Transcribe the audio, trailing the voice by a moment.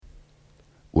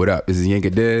What up? This is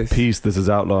Yinka Diz. Peace, this is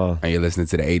Outlaw. And you're listening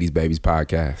to the 80s Babies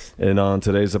podcast. And on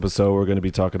today's episode, we're going to be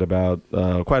talking about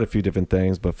quite a few different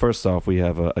things. But first off, we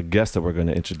have a guest that we're going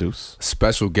to introduce.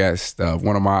 Special guest,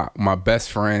 one of my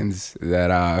best friends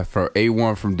that from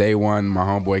A1 from day one, my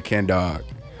homeboy Ken Dog.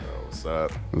 What's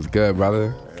up? What's good,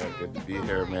 brother? Yeah, good to be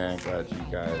here, man. Glad you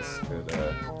guys could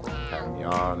have me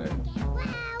on, and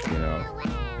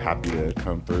happy to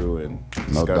come through and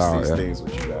discuss these things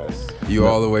with you guys. You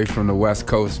all the way from the West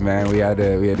Coast, man. We had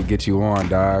to get you on,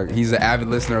 dog. He's an avid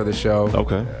listener of the show.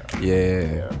 Okay.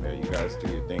 Yeah, man. You guys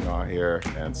do your thing on here,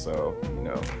 and so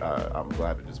I'm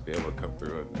glad to just be able to come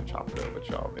through and chop it up with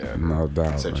y'all, man. No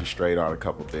doubt. Set you straight on a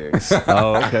couple things.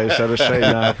 Oh, okay. Set us straight.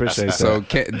 Now I appreciate that. So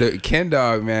Ken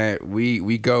Dog, man,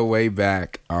 we go way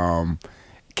back.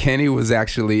 Kenny was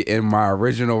actually in my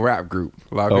original rap group.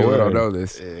 A lot of people don't know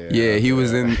this. Yeah, he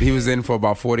was in for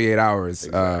about 48 hours.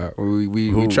 Exactly.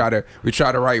 We try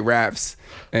to write raps,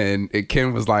 and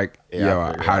Ken was like,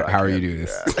 "Yo, how are you do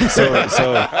this?" Yeah.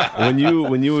 So when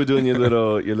you were doing your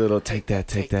little take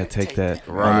that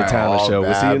on the talent show,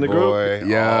 was he in the group?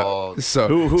 Yeah.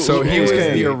 So he was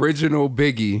the original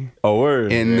Biggie. Oh,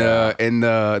 word. In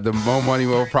the Mo Money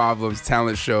Mo Problems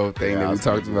talent show thing that we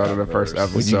talked about in the first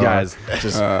episode. When you guys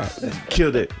just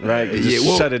killed it, right?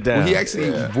 Shut it down. Well, he actually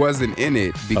wasn't in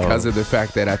it because of the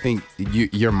fact that I think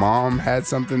your mom had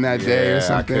something that day or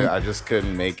something. I just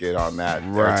couldn't make it on that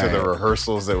to the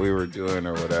rehearsals that we were doing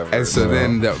or whatever. And so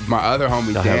then my other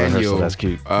homie Daniel that's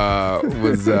cute.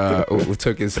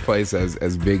 took his place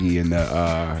as Biggie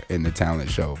in the talent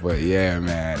show. But yeah,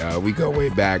 man, we go way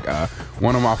back.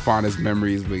 One of my fondest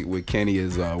memories with Kenny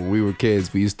is when we were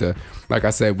kids. We used to, like I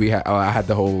said, I had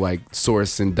the whole like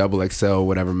Source and Double XL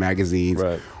whatever magazines.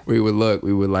 Right. We would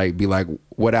like be like,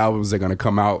 what albums are gonna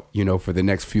come out, for the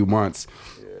next few months.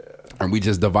 And we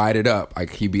just divide it up. Like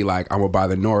he'd be like, I'm gonna buy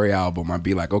the Nori album. I'd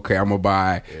be like, okay, I'm gonna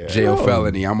buy J.O.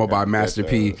 Felony. I'm gonna buy Master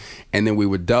P. And then we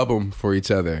would dub them for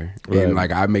each other. Right. And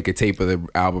like I'd make a tape of the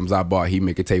albums I bought. He'd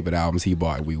make a tape of the albums he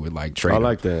bought. We would like trade. I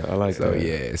like that. So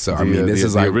yeah. So I mean, this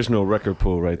is the like original record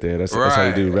pool right there. That's how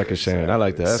you do record sharing. I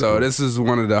like that. That's so cool. This is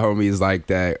one of the homies like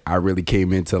that I really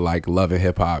came into like loving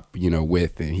hip hop,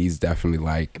 with, and he's definitely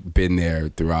like been there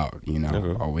throughout.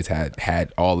 Always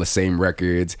had all the same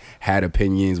records, had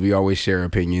opinions. We always share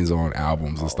opinions on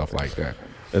albums and stuff like that.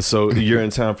 And so you're in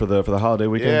town for the holiday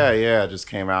weekend? Yeah. I just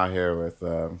came out here with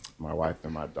my wife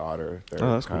and my daughter.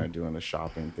 They're kind of doing the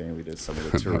shopping thing. We did some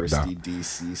of the touristy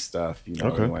DC stuff. We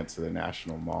went to the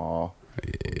National Mall.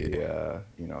 Yeah.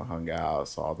 We, hung out,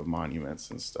 saw the monuments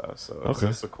and stuff. So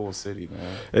it's a cool city,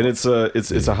 man. And it's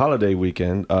a holiday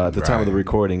weekend. At the time of the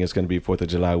recording, it's going to be 4th of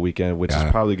July weekend, which is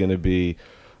probably going to be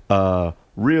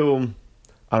real.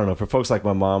 I don't know, for folks like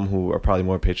my mom who are probably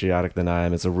more patriotic than I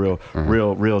am, it's a real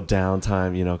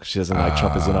downtime, because she doesn't like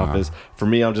Trump is in office. For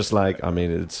me, I'm just like,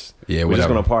 we're just going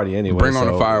to party anyway. Bring on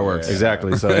the fireworks.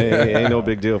 Exactly. So it ain't no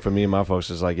big deal for me and my folks.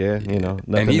 Just like,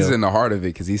 and he's in the heart of it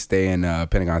because he's staying in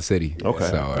Pentagon City. Okay.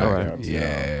 So, all right.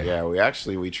 Yeah,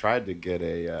 we tried to get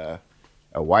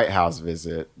a White House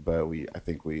visit, but I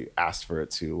think we asked for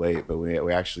it too late. But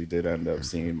we actually did end up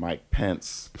seeing Mike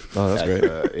Pence. Oh, that's great.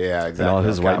 Yeah, exactly. And all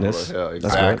his whiteness.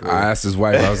 Exactly. I asked his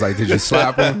wife, I was like, did you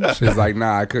slap him? She was like,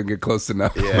 nah, I couldn't get close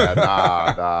enough. Yeah,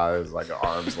 nah, it was like an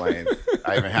arm's length.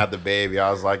 I even had the baby. I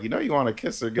was like, you want to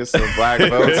kiss her, get some black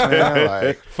votes, man?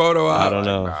 Like, photo op. I don't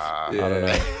know. I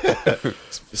don't know.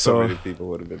 So many people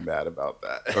would have been mad about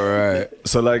that. All right.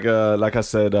 So like I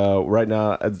said, right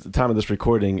now at the time of this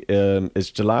recording, it's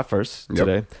July 1st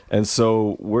today, and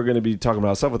so we're going to be talking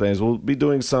about several things. We'll be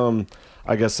doing some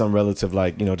relative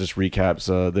just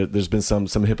recaps. There's been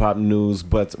some hip hop news,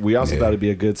 but we also thought it'd be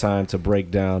a good time to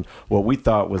break down what we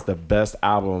thought was the best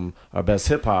album, or best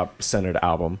hip hop centered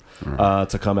album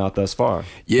to come out thus far.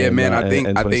 Yeah, man. I think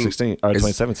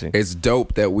 2017. It's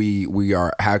dope that we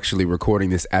are actually recording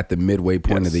this at the midway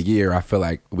point of the year. I feel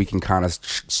like we can kind of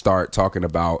start talking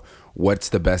about what's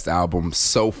the best album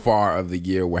so far of the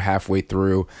year. We're halfway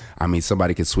through. I mean,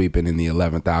 somebody could sweep it in the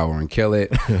 11th hour and kill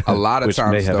it. A lot of Which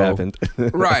times, may have happened.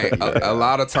 Right. A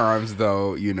lot of times,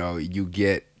 though, you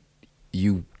get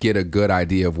a good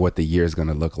idea of what the year is going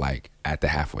to look like at the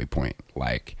halfway point.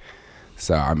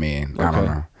 So I mean, I don't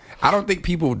know. I don't think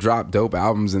people drop dope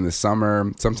albums in the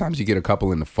summer. Sometimes you get a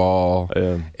couple in the fall.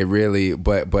 Yeah. It really,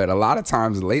 but a lot of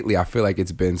times lately, I feel like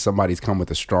it's been somebody's come with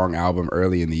a strong album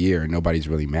early in the year and nobody's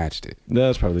really matched it. No,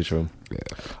 that's probably true.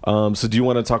 Yeah. So do you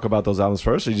want to talk about those albums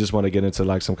first, or you just want to get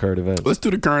into some current events? Let's do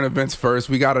the current events first.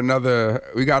 We got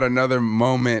another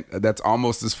moment that's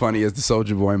almost as funny as the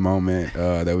Soulja Boy moment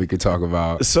that we could talk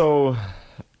about. So,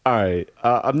 all right,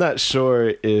 I'm not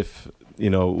sure if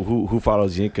who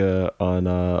follows Yinka on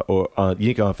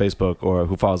Yinka on Facebook, or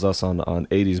who follows us on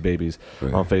 80s Babies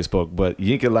on Facebook. But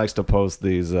Yinka likes to post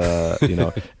these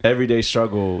everyday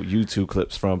struggle YouTube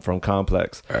clips from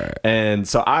Complex, and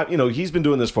so he's been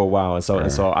doing this for a while, and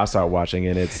so I started watching,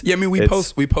 and it's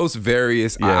we post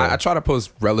various. I try to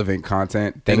post relevant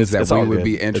content, things that we would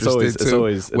be interested to.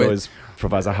 It always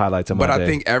provides a highlight to my day. But I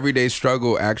think Everyday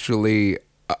Struggle actually,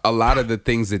 a lot of the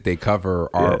things that they cover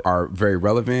are very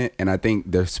relevant, and I think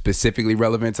they're specifically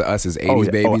relevant to us as 80s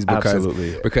babies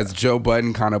because Joe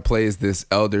Budden kind of plays this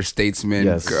elder statesman,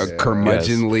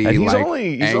 curmudgeonly,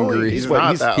 angry. He's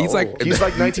like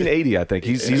 1980, I think.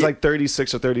 He's like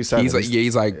 36 or 37.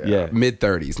 He's like mid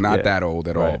 30s, not that old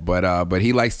at all. But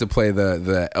he likes to play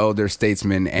the elder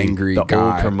statesman, angry the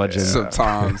guy old curmudgeon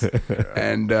sometimes.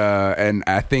 And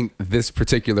I think this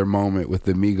particular moment with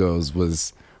the Migos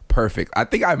was perfect. I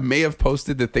think I may have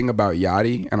posted the thing about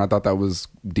Yachty, and I thought that was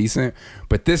decent.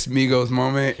 But this Migos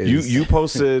moment is... You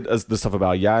posted the stuff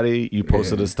about Yachty. You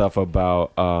posted the stuff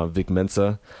about Vic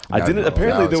Mensa. I didn't.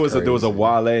 Apparently, there was a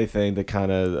Wale thing that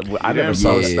kind of... I never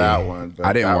saw that one.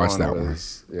 I didn't watch that one.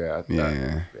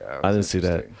 I didn't see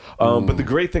that. But the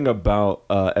great thing about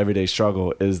Everyday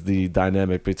Struggle is the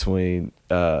dynamic between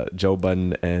Joe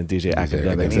Budden and DJ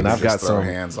Academics, and I've got some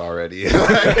hands already.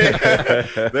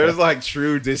 There's like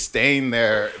true disdain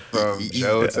there from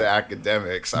Joe to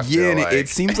Academics. I feel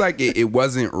like. It seems like it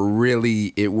wasn't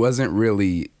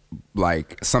really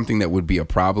like something that would be a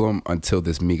problem until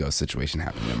this Migos situation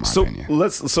happened, in my opinion.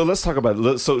 Let's talk about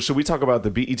it. So should we talk about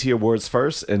the BET Awards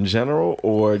first in general,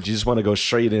 or do you just want to go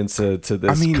straight into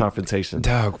this confrontation?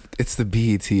 Doug, it's the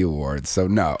BET Awards, so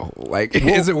no. Like,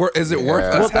 is it worth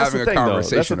us having a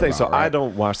conversation? That's the thing. So I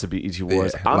don't watch the BET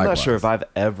Awards. I'm not sure if I've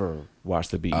ever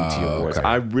watched the BET Awards. Okay.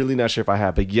 I'm really not sure if I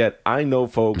have, but yet I know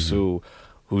folks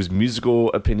whose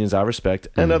musical opinions I respect,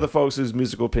 and other folks whose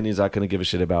musical opinions I couldn't give a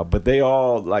shit about. But they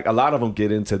all, like, a lot of them get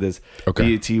into this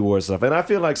BET Awards stuff. And I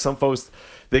feel like some folks,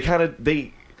 they kind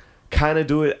of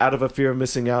do it out of a fear of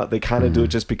missing out. They kind of do it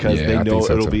just because they know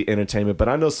it'll be entertainment. But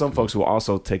I know some folks who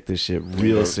also take this shit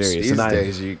real serious. These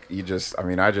days, you just,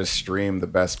 I just stream the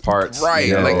best parts.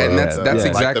 Right. And that's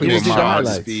exactly what my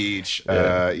highlights. Speech,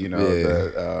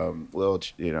 the Lil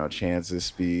Chance's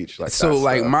speech. Like, so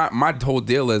like my whole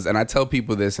deal is, and I tell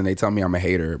people this and they tell me I'm a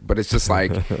hater, but it's just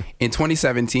like in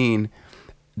 2017,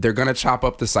 they're going to chop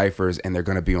up the ciphers and they're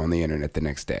going to be on the internet the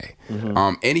next day.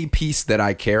 Any piece that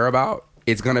I care about,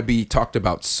 it's going to be talked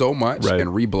about so much and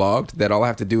reblogged that all I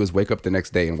have to do is wake up the next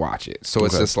day and watch it. So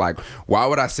it's just like, why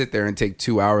would I sit there and take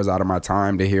 2 hours out of my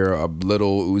time to hear a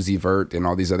little Uzi Vert and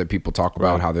all these other people talk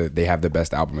about how they have the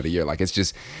best album of the year? Like,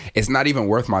 it's not even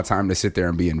worth my time to sit there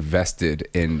and be invested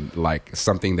in like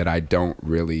something that I don't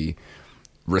really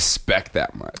respect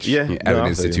that much at an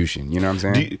institution. You know what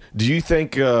I'm saying? Do you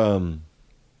think that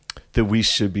we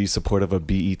should be supportive of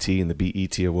BET and the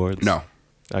BET Awards? No.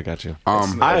 I got you.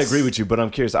 I agree with you, but I'm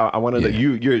curious. I want to know,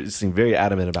 you seem very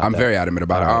adamant about I'm that. very adamant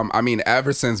about it.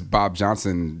 Ever since Bob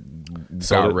Johnson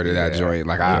got rid of that joint,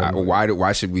 like,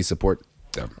 why should we support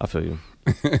them? I feel you.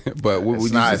 But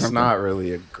it's not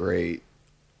really a great.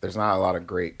 There's not a lot of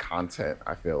great content,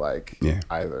 I feel like,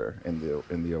 either in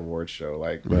the award show.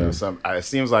 Like, it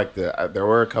seems like there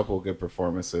were a couple of good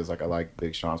performances. Like, I like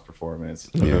Big Sean's performance.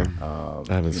 I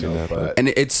haven't seen that. And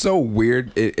it's so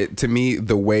weird to me,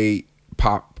 the way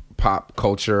pop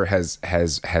culture has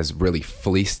really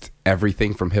fleeced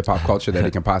everything from hip hop culture that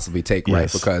it can possibly take,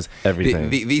 right? Because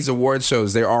these award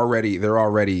shows, they're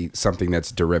already something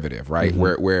that's derivative, right?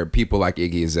 Where people like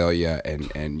Iggy Azalea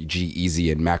and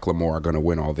G-Eazy and Macklemore are going to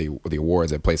win all the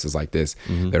awards at places like this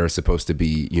that are supposed to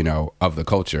be, of the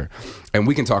culture, and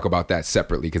we can talk about that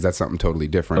separately because that's something totally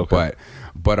different.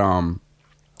 But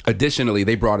additionally,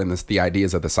 they brought in the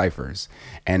ideas of the ciphers,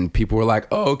 and people were like,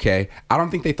 "Oh, okay." I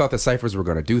don't think they thought the ciphers were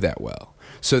going to do that well,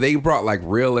 so they brought like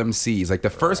real MCs. Like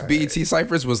the first BET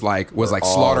ciphers was like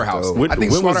Slaughterhouse. I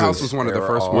think Slaughterhouse was one of the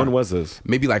first. When was this?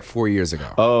 Maybe like 4 years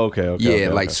ago. Oh, okay.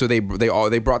 So they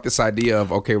brought this idea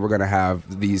of, okay, we're going to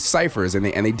have these ciphers, and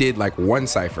they did like one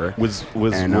cipher. Was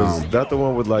that the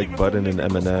one with like Budden and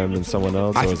Eminem and someone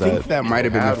else? I think that might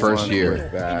have been the first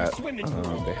year.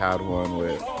 They had one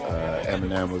with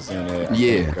Eminem was in it.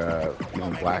 Yeah. I think,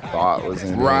 even Black Thought was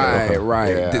in it.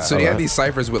 Right. Yeah. So they had these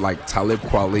ciphers with like Talib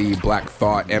Kweli, Black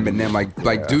Thought, Eminem,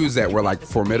 like dudes that were like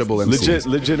formidable MCs.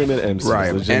 Legitimate MCs.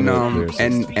 Right.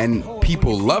 And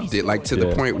people loved it, like to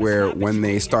the point where when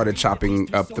they started chopping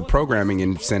up the programming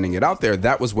and sending it out there,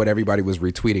 that was what everybody was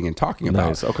retweeting and talking about.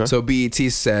 Nice. Okay. So BET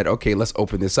said, okay, let's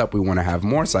open this up. We want to have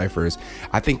more ciphers.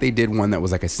 I think they did one that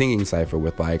was like a singing cipher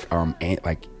with like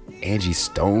Angie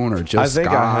Stone or Jill I think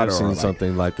Scott. I have or seen like,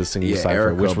 something like the singing yeah,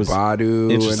 cipher, Erykah which was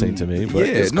Badu interesting to me. But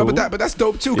it's no, cool. but that's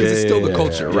dope too because it's still the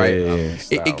culture, right?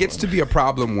 Yeah. It gets to be a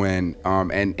problem when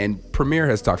and Premier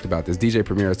has talked about this. DJ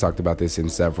Premier has talked about this in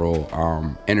several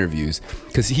interviews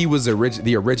because he was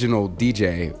the original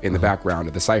DJ in the background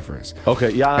of the ciphers.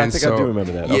 Okay, yeah, I think I do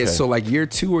remember that. Yeah, Okay. so like year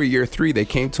 2 or year 3, they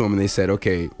came to him and they said,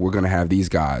 "Okay, we're gonna have these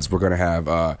guys. We're gonna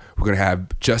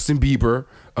have Justin Bieber,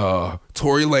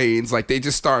 Tory Lanez." Like they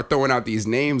just start throwing out these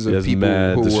names of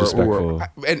people who were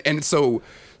and so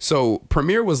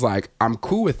Premier was like, "I'm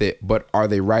cool with it, but are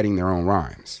they writing their own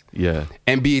rhymes?" Yeah.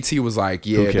 And BET was like,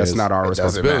 "Yeah, that's not our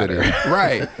responsibility."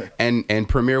 Right. And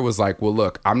Premier was like, "Well,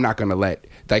 look, I'm not going to let,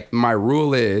 like, my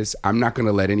rule is I'm not going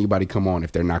to let anybody come on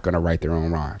if they're not going to write their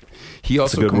own rhyme." He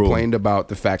also complained about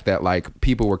the fact that like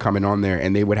people were coming on there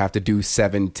and they would have to do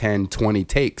 7, 10, 20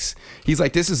 takes. He's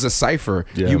like, "This is a cipher.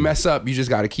 Yeah. You mess up, you just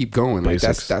got to keep going." Basics.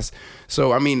 Like that's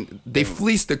so I mean, they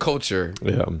fleeced the culture.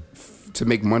 Yeah. To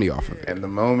make money off of it. And the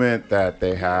moment that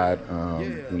they had,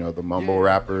 the mumble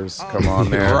rappers come on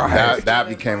there, Right. that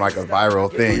became like a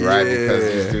viral thing, right? Because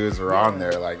these dudes were on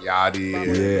there, like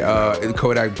Yachty, and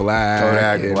Kodak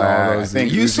Black, and all those. I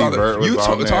think You saw Uzi Vert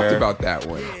was talked about that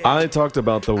one. I talked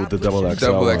about the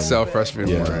double XL freshman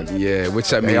Yeah. one. Yeah,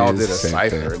 which I mean, they all did a same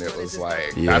cipher, thing. and it was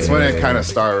like that's when it kind of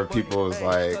started. Where people was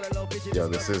like, "Yo,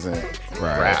 this isn't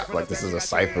rap. Like this is a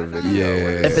cipher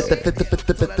video."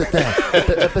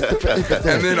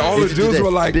 And then all the dudes were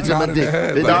like nodding their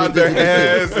heads, nod their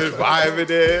heads and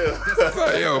vibing it.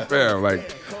 like, yo, fam,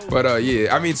 like. But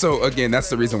yeah, I mean, so again,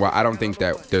 that's the reason why I don't think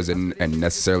that there's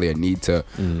necessarily a need to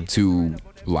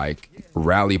like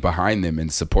rally behind them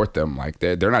and support them. Like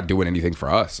they're not doing anything for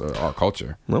us or our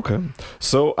culture. Okay,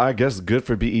 so I guess good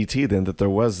for BET then that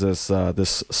there was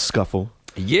this scuffle.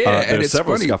 Yeah, and it's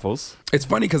several funny. scuffles. It's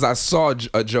funny because I saw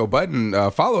a Joe Budden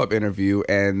follow-up interview,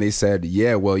 and they said,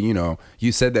 "Yeah, well,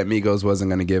 you said that Migos wasn't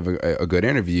going to give a good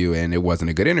interview, and it wasn't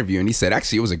a good interview." And he said,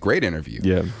 "Actually, it was a great interview."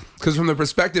 Yeah, because from the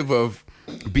perspective of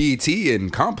BET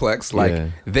and Complex,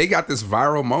 like they got this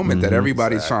viral moment that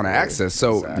everybody's trying to access.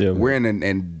 So we're in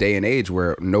a day and age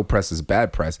where no press is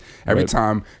bad press. Every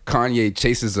time Kanye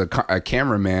chases a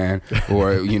cameraman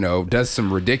or does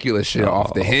some ridiculous shit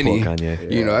off the Henny,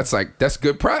 that's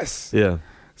good press. Yeah.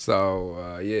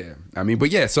 So yeah, I mean, but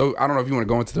yeah. So I don't know if you want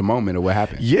to go into the moment or what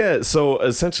happened. Yeah. So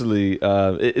essentially,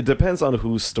 it depends on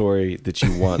whose story that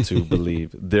you want to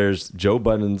believe. There's Joe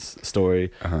Budden's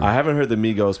story. I haven't heard the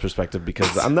Migos perspective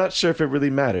because I'm not sure if it really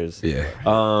matters. Yeah.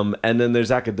 And then there's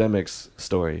Academic's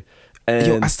story.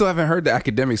 And I still haven't heard the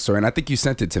Academic story, and I think you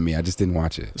sent it to me. I just didn't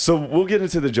watch it. So we'll get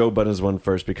into the Joe Budden's one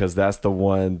first because that's the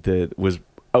one that was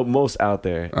most out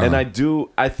there, and I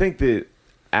think that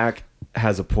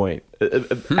has a point.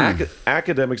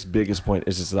 Academic's biggest point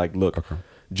is just like, look,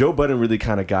 Joe Budden really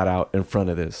kind of got out in front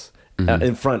of this,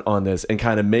 in front on this, and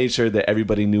kind of made sure that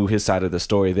everybody knew his side of the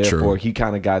story. Therefore, he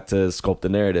kind of got to sculpt the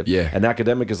narrative. Yeah. And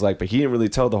Academic is like, but he didn't really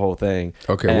tell the whole thing.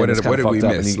 Okay, what did we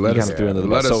miss? Let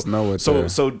us know.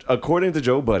 So according to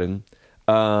Joe Budden,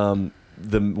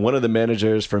 one of the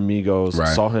managers from Migos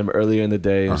saw him earlier in the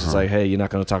day and was just like, "Hey, you're not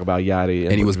going to talk about Yachty."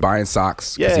 And he was buying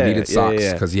socks because he needed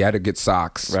socks because he had to get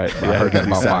socks. Right. I heard that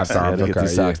about 5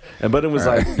 times. And Budden was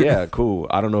like, "Yeah, cool.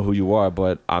 I don't know who you are,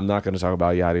 but I'm not going to talk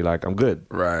about Yachty. Like, I'm good."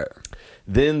 Right.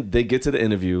 Then they get to the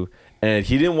interview, and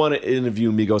he didn't want to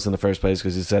interview Migos in the first place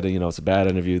because he said, it's a bad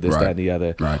interview, this, that, and the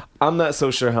other. Right. I'm not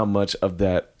so sure how much of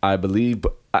that I believe,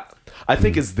 but I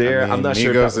think it's there. I'm not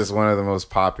sure. Migos is one of the most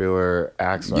popular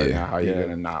acts right now. How are you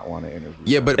gonna not want to interview?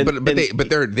 Yeah,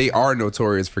 but they are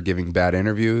notorious for giving bad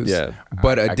interviews. Yeah,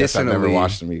 but I guess I've additionally, never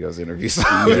watched the Migos interviews.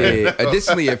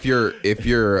 Additionally,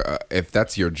 if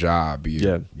that's your job,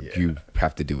 you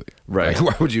have to do it. Right? Like,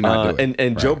 why would you not do it?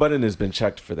 And Joe Budden has been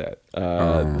checked for that.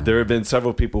 There have been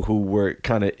several people who were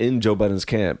kind of in Joe Budden's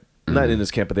camp, not in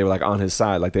his camp, but they were like on his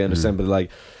side. Like they understand, but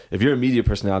like if you're a media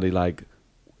personality, like.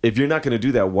 If you're not going to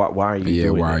do that, why are you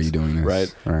doing this? Why are you doing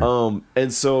this? Right.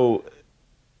 And so,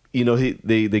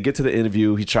 they get to the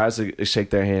interview. He tries to shake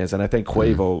their hands, and I think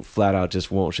Quavo flat out just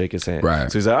won't shake his hand.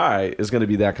 Right. So he's like, all right, it's going to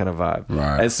be that kind of vibe.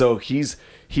 Right. And so he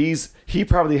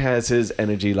probably has his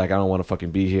energy like, I don't want to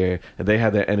fucking be here. And they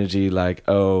have their energy like,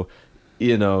 oh,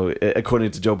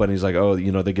 according to Joe Budden, he's like, oh,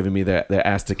 they're giving me their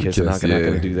ass to kiss, and I'm not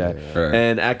going to do that. Right.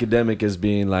 And Academic is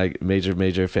being like major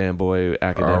fanboy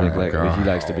Academic, he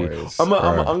likes to be.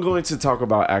 I'm going to talk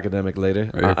about Academic later.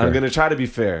 Okay. I'm going to try to be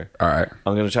fair. All right.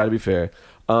 I'm going to try to be fair.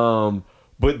 But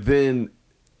then,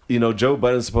 Joe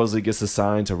Budden supposedly gets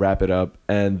assigned to wrap it up,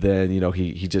 and then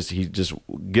he just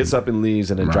gets up and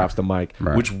leaves, and then drops the mic,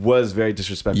 which was very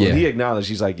disrespectful. Yeah. He acknowledged,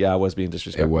 he's like, yeah, I was being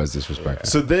disrespectful. It was disrespectful.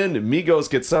 So then Migos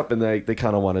gets up, and they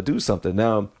kind of want to do something.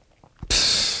 Now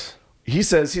he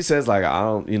says like, I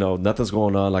don't, nothing's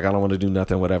going on, like I don't want to do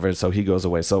nothing, whatever. And so he goes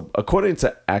away. So according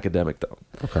to Academic though,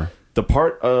 okay, the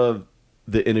part of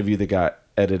the interview that got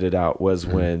edited out was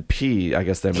when P, I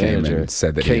guess their manager,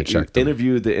 said that he had checked him.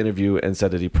 interviewed the interview and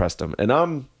said that he pressed him.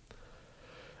 And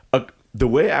the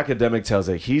way Academic tells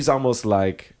it, he's almost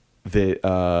like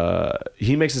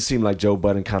he makes it seem like Joe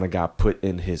Budden kind of got put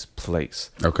in his place.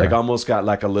 Okay, like almost got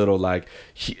like a little like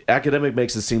Academic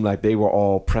makes it seem like they were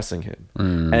all pressing him,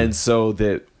 and so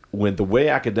that when the way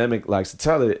Academic likes to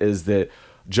tell it is that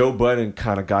Joe Budden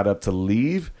kind of got up to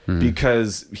leave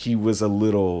because he was a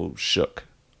little shook.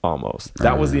 Almost.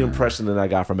 That was the impression that I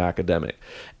got from Academic.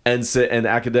 And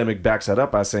Academic backs that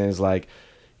up by saying, it's like,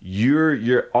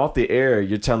 you're off the air,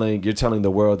 you're telling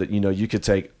the world that you could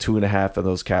take 2.5 of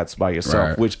those cats by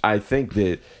yourself, which I think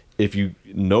that if you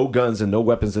no guns and no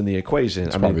weapons in the equation,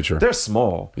 true. They're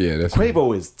small. Yeah, that's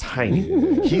Quavo is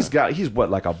tiny. He's what,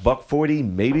 like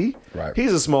 $140 maybe? Right.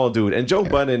 He's a small dude. And Joe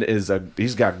Budden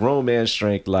he's got grown man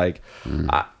strength, like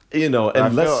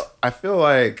I feel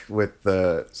like with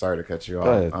sorry to cut you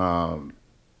off.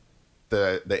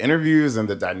 The interviews and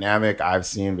the dynamic I've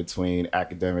seen between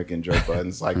Academic and Joe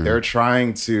Budden's, like they're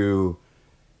trying to,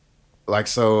 like,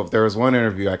 so if there was one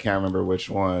interview, I can't remember which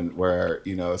one, where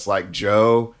it's like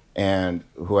Joe and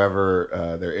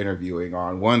whoever they're interviewing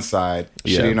on one side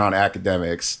shitting on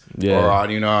Academics, or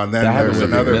on and then there's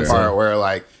another part where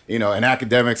like and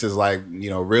Academics is like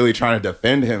really trying to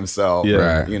defend himself.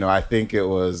 I think it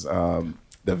was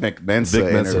the Vic Mensa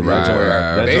interview,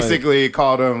 where basically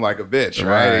called him like a bitch,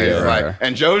 right? He's like,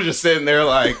 and Joe's just sitting there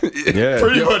like,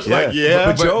 pretty much like,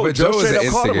 but Joe is an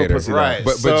instigator, right?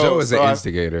 But Joe is an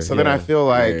instigator. So then I feel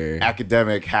like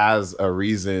Academic has a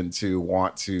reason to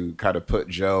want to kind of put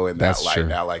Joe in that light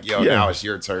now, like, now it's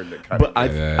your turn to kind of. But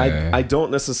I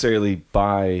don't necessarily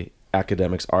buy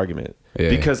Academic's argument.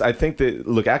 Because I think that,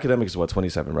 look, Academic is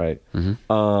 27, right?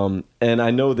 And I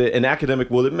know that, and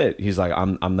Academic will admit, he's like,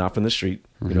 I'm not from the street,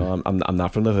 I'm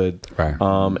not from the hood, right?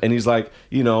 And he's like,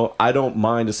 I don't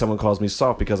mind if someone calls me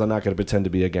soft because I'm not going to pretend to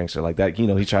be a gangster like that.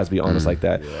 He tries to be honest like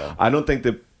that. I don't think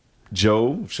that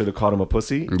Joe should have called him a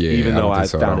pussy, even though I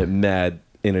found it mad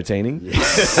entertaining.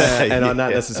 And I'm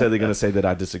not necessarily going to say that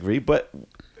I disagree, but.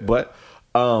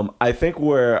 I think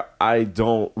where I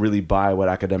don't really buy what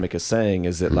Academic is saying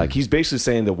is that like he's basically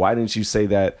saying that why didn't you say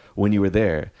that when you were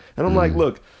there? And I'm like,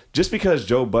 look, just because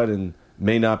Joe Budden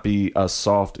may not be a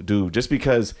soft dude, just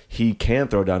because he can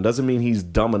throw down doesn't mean he's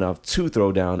dumb enough to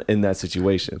throw down in that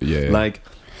situation. Like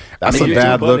that's a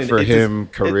bad look for him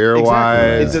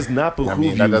career-wise. It does not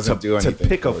behoove you to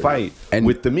pick a fight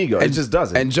with the Migos. It just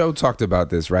doesn't. And Joe talked about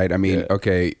this, right? I mean,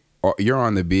 okay, you're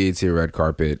on the BET red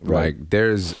carpet. Right. Like,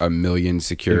 there's a million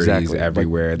securities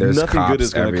everywhere. There's nothing cops good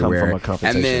is going to come from a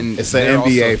confrontation. And then it's an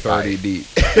NBA 30 deep.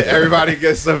 Everybody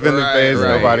gets up in the face.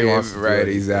 Nobody wants to do it.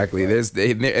 Exactly.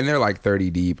 They're like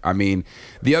 30 deep. I mean,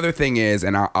 the other thing is,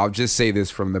 and I'll just say this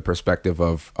from the perspective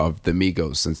of the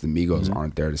Migos, since the Migos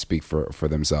aren't there to speak for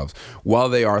themselves. While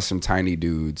they are some tiny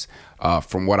dudes,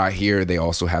 from what I hear, they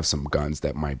also have some guns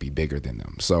that might be bigger than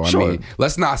them. So, I mean,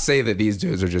 let's not say that these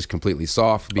dudes are just completely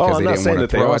soft because they didn't want to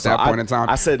throw at that point in time.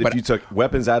 I said if you took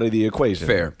weapons out of the equation.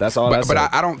 Fair. That's all I said.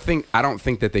 But I don't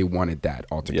think that they wanted that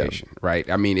altercation, right?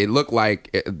 I mean, it looked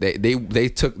like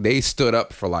they stood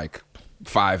up for like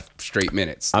 5 straight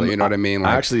minutes. You know what I mean?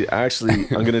 Like, actually, I'm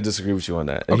going to disagree with you on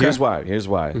that. And here's why.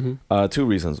 2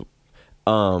 reasons.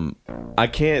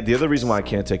 The other reason why I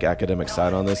can't take Academic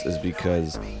side on this is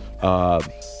because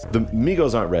the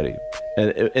Migos aren't ready,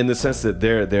 and in the sense that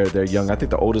they're young. I think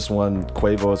the oldest one,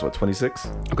 Quavo, is 26.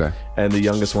 Okay. And the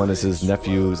youngest one is his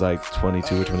nephew, who's like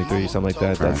 22 or 23, something like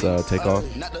that. That's Takeoff.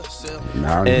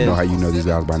 Now, I don't even know how you know these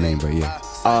guys by name, but yeah.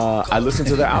 I listened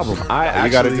to the album. All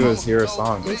you got to do is hear a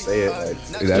song and say it.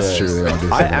 That's true. They all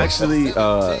do. I actually,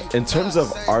 in terms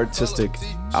of artistic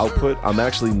output, I'm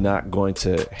actually not going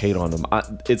to hate on them.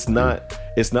 It's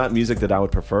not music that I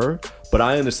would prefer, but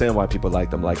I understand why people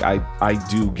like them. Like I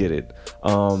do get it.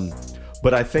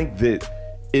 But I think that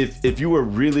if you were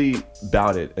really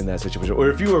about it in that situation, or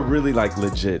if you were really like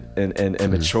legit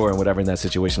and mature and whatever in that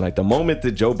situation, like the moment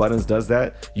that Joe Budden does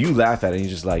that, you laugh at it and you're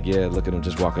just like, yeah, look at him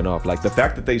just walking off. Like the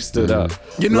fact that they stood up.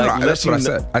 That's what I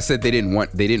said. I said they didn't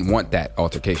want that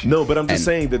altercation. No, but I'm just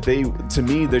saying that to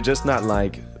me, they're just not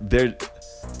like,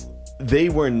 they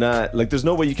were not like. There's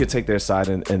no way you could take their side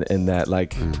in that.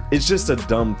 Like, it's just a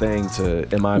dumb thing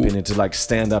to, in my opinion, to like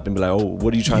stand up and be like, "Oh,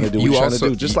 what are you trying to do? What are you trying to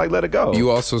do?" Just like let it go. You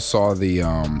also saw the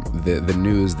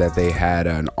news that they had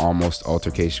an almost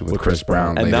altercation with Chris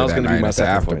Brown, and that was going to be my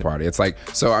after party. It's like,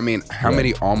 so I mean, how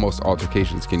many almost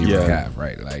altercations can you really have,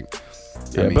 right? Like.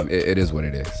 I mean, but, it is what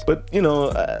it is. But you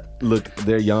know, look,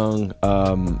 they're young.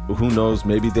 Who knows?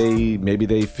 Maybe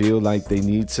they feel like they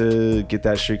need to get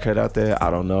that street cred out there. I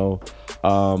don't know.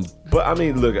 But I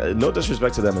mean, look, no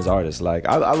disrespect to them as artists. Like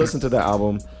I listened to that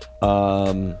album.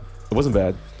 It wasn't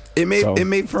bad. It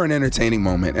made for an entertaining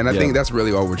moment, and I think that's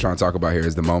really all we're trying to talk about here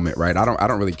is the moment, right? I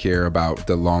don't really care about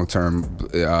the long term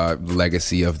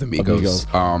legacy of the Migos.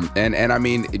 And I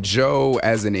mean, Joe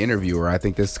as an interviewer, I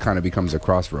think this kind of becomes a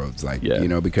crossroads, like you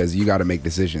know, because you got to make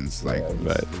decisions. Like,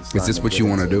 is this what you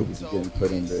want to do? He's getting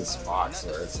put in this box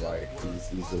where it's like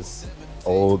he's this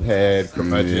old head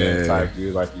curmudgeon type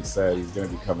dude, like you said. He's going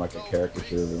to become like a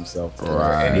caricature of himself.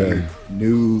 Right. Any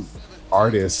new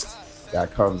artist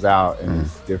that comes out and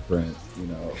is different, you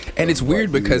know. And it's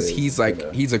weird because he's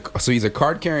like he's a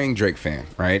card carrying Drake fan,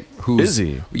 right? Is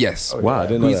he? Yes. Wow, I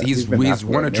didn't know that. He's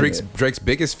one of Drake's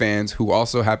biggest fans, who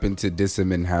also happened to diss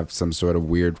him and have some sort of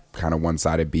weird kind of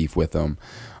one-sided beef with him.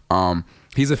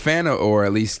 He's a fan of, or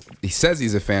at least he says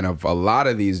he's a fan of, a lot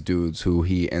of these dudes who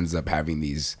he ends up having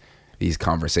these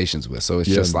conversations with. So it's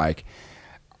just like,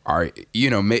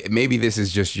 maybe this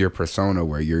is just your persona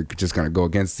where you're just going to go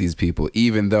against these people,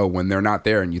 even though when they're not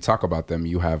there and you talk about them,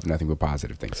 you have nothing but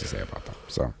positive things to say about them.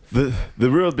 So the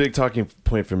real big talking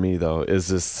point for me, though, is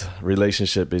this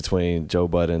relationship between Joe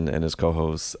Budden and his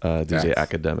co-host, DJ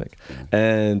Academic.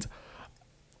 And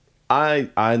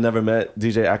I never met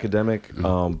DJ Academic,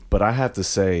 but I have to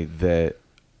say that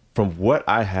from what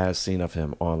I have seen of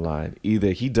him online,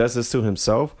 either he does this to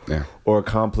himself or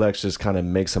Complex just kind of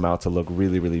makes him out to look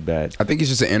really, really bad. I think he's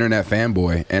just an internet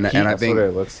fanboy, and I think what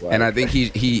it looks like. And I think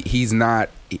he's not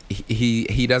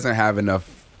he doesn't have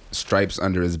enough stripes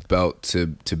under his belt to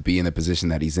be in the position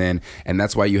that he's in, and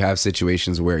that's why you have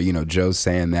situations where, you know, Joe's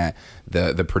saying that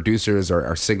the producers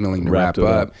are signaling to wrap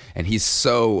up, and he's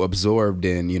so absorbed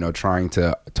in, you know, trying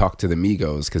to talk to the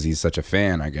Migos because he's such a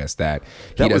fan, I guess, that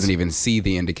he doesn't even see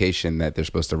the indication that they're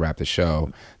supposed to wrap the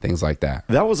show, things like that.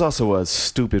 That was also a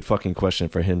stupid fucking question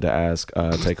for him to ask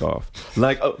Takeoff.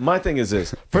 Like, my thing is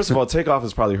this: first of all, Takeoff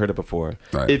has probably heard it before.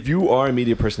 Right. If you are a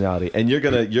media personality and you're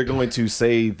going to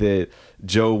say that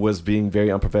Joe was being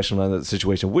very unprofessional in that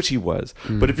situation, which he was,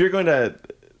 but if you're going to,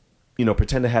 you know,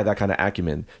 pretend to have that kind of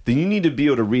acumen, then you need to be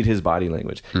able to read his body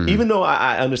language. Even though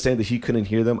I understand that he couldn't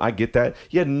hear them, I get that.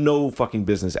 He had no fucking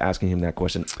business asking him that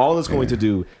question. All it's going to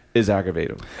do is aggravate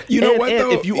him. You know what,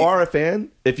 though? If you are a fan,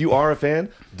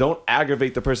 don't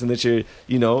aggravate the person that you're,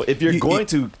 you know, if you're going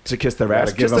to kiss their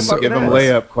ass, give them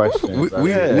layup questions.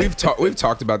 We've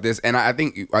talked about this, and I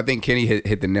think Kenny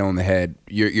hit the nail on the head.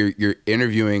 You're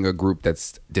interviewing a group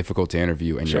that's difficult to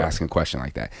interview, and you're asking a question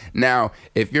like that. Now,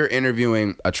 if you're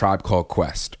interviewing a Tribe Called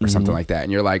Quest or something like that,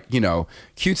 and you're like, you know,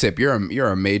 Q-Tip,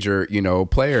 you're a major, you know,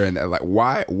 player, and like,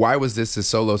 why was this a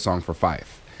solo song for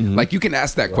Phife? Like, you can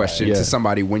ask that question to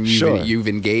somebody when you've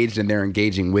engaged and they're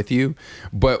engaging with you.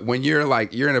 But when you're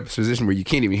like, you're in a position where you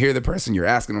can't even hear the person, you're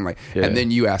asking them, like, and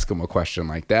then you ask them a question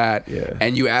like that,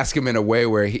 and you ask him in a way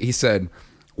where he said,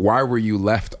 why were you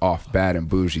left off Bad and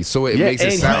Bougie? So it makes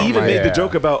it sound he even like, made the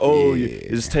joke about,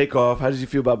 it's Takeoff. How did you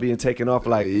feel about being taken off?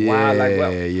 Like, wow, like,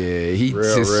 well, he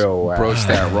broached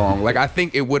that wrong. Like, I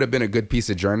think it would have been a good piece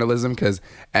of journalism, because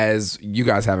as you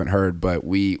guys haven't heard, but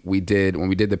we did, when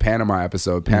we did the Panama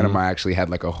episode, Panama actually had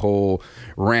like a whole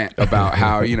rant about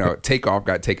how, you know, Takeoff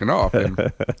got taken off,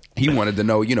 and he wanted to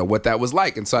know, you know, what that was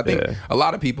like. And so I think a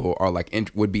lot of people are like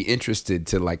would be interested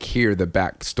to like hear the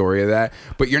backstory of that,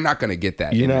 but you're not going to get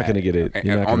that. You're not going to get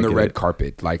it on the red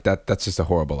carpet. Like that's just a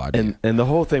horrible idea. And the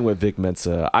whole thing with Vic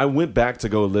Mensa, I went back to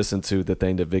go listen to the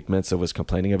thing that Vic Mensa was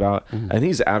complaining about, and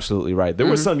he's absolutely right. There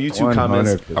were some YouTube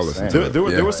comments.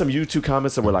 There were some YouTube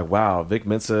comments that were like, "Wow, Vic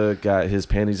Mensa got his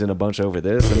panties in a bunch over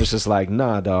this," and it's just like,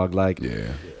 nah, dog. Like,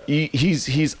 he's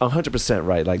 100%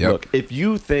 right. Like, look, if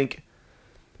you think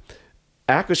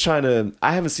Ak was trying to,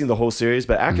 I haven't seen the whole series,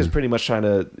 but Ak is pretty much trying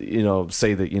to, you know,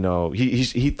 say that, you know,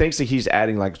 he thinks that he's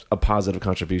adding like a positive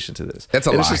contribution to this. That's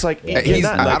a lie. It's just like,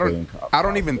 I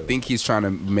don't even think he's trying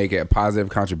to make a positive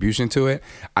contribution to it.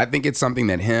 I think it's something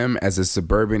that him, as a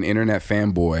suburban internet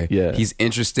fanboy, he's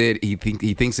interested. He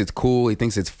thinks it's cool. He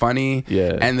thinks it's funny.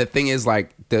 And the thing is,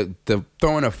 like, the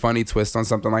throwing a funny twist on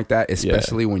something like that,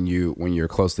 especially when you're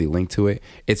closely linked to it,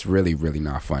 it's really, really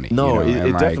not funny. No,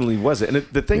 it definitely wasn't. And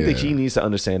the thing that he needs to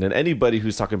understand, and anybody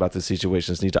who's talking about the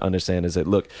situations need to understand, is that,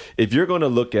 look, if you're going to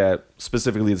look at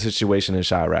specifically the situation in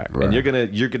Chiraq, and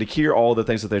you're gonna hear all the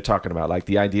things that they're talking about, like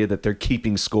the idea that they're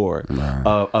keeping score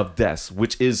of deaths,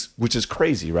 which is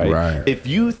crazy, right? If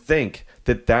you think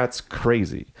that that's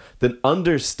crazy, then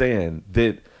understand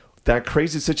that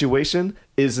crazy situation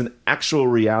is an actual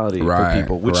reality for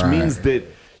people, which means that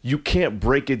you can't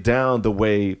break it down the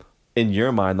way in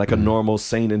your mind like a normal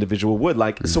sane individual would,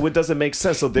 like so it doesn't make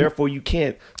sense, so therefore you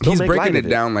can't. He's breaking it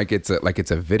down like it's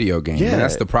a video game, and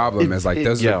that's the problem. Is like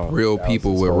those are real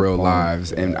people with real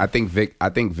lives, and I think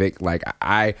Vic, like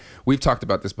we've talked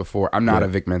about this before. I'm not a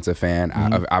Vic Mensa fan.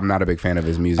 I'm not a big fan of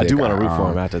his music. I do want to root for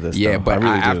him after this. Yeah, but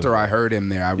after I heard him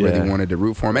there, I really wanted to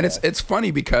root for him, and it's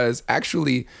funny because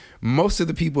actually most of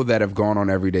the people that have gone on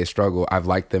Everyday Struggle, I've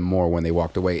liked them more when they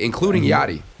walked away, including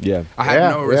Yachty. Yeah, I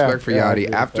had no respect for Yachty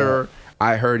after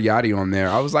I heard Yachty on there.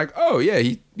 I was like, oh yeah,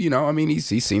 he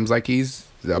seems like he's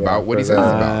about what he says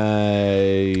about.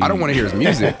 I don't want to hear his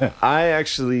music. I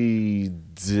actually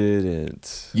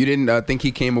didn't. You didn't think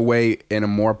he came away in a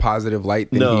more positive light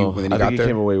than when he got there? I think he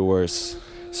came away worse.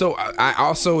 So I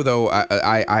also, though,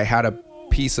 I had a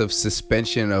piece of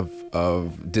suspension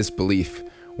of disbelief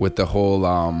with the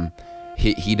whole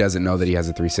he doesn't know that he has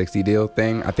a 360 deal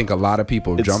thing. I think a lot of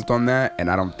people jumped on that, and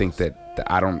I don't think that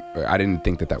I didn't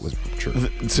think that was true.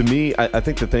 To me, I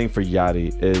think the thing for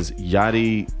Yachty is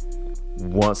Yachty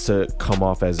wants to come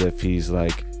off as if he's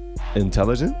like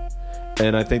intelligent.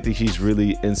 And I think that he's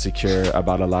really insecure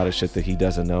about a lot of shit that he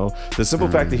doesn't know. The simple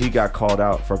fact that he got called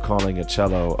out for calling a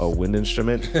cello a wind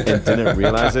instrument and didn't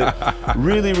realize it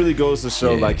really, really goes to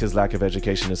show like his lack of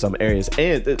education in some areas.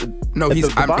 And I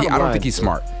don't think he's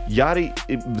smart.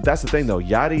 Yachty, that's the thing though.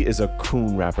 Yachty is a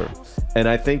coon rapper, and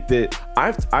I think that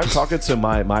I'm talking to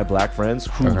my black friends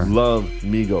who love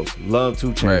Migos, love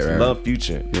 2 Chainz, love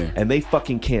Future, and they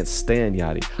fucking can't stand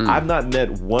Yachty. I've not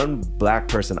met one black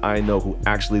person I know who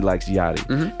actually likes Yachty.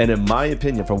 And in my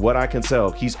opinion, from what I can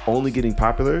tell, he's only getting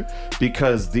popular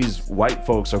because these white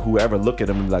folks or whoever look at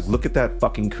him and be like, look at that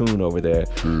fucking coon over there,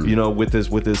 with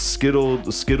his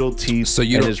skittle teeth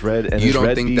and his red and his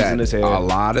red beads in his hair. A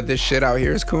lot of this shit out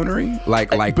here is coonery,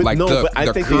 but I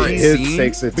think current scene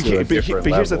takes it to a different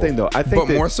level. Here's the thing, though. I think,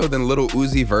 more so than Lil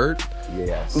Uzi Vert.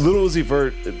 Yes, Lil Uzi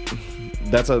Vert.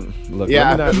 That's a look.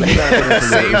 Yeah, let me not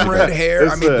same red hair.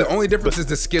 I mean, the only difference is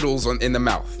the Skittles in the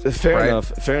mouth. Fair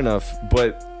enough.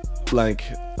 But like,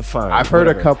 fine. I've heard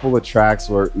a couple of tracks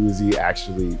where Uzi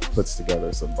actually puts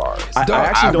together some bars. I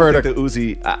actually don't think that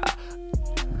Uzi.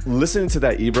 Listening to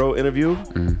that Ebro interview,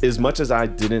 as much as I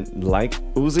didn't like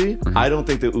Uzi, I don't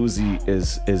think that Uzi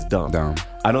is dumb.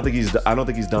 I don't think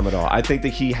he's dumb at all. I think that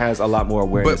he has a lot more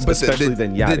awareness, especially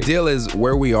than Yachty. The deal is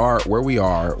where we are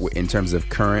in terms of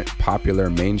current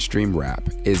popular mainstream rap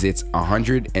is it's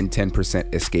 110%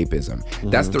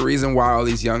 escapism. That's the reason why all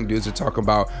these young dudes are talking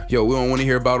about, yo, we don't want to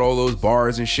hear about all those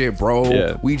bars and shit, bro.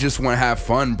 Yeah. We just want to have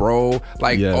fun, bro.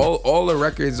 Like all the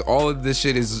records, all of this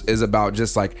shit is about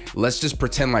just like, let's just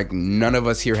pretend like none of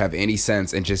us here have any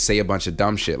sense and just say a bunch of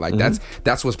dumb shit. Like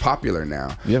that's what's popular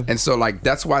now. Yeah. And so like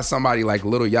that's why somebody like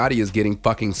Lil Yachty is getting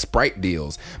fucking Sprite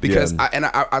deals because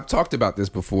I've talked about this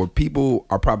before. People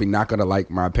are probably not gonna like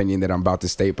my opinion that I'm about to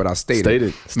state, but I'll state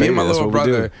it. Me and my little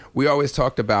brother, we always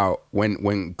talked about when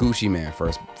Gucci Mane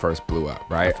first blew up,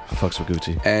 right? I fucks with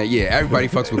Gucci. And everybody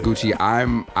fucks with Gucci.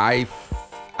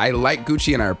 I like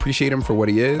Gucci and I appreciate him for what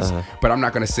he is, but I'm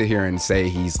not gonna sit here and say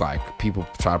he's like, people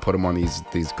try to put him on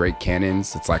these great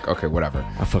canons. It's like, okay, whatever.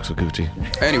 I fucks with Gucci.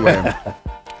 Anyway,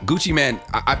 Gucci Mane,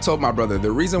 I told my brother, the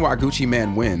reason why Gucci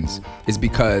Mane wins is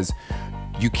because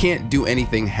you can't do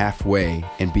anything halfway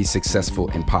and be successful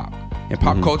in pop. In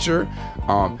pop culture,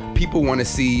 people want to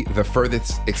see the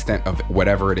furthest extent of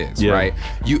whatever it is, right?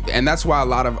 And that's why a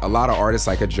lot of artists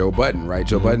like a Joe Budden, right?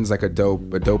 Joe Budden's like a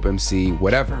dope MC,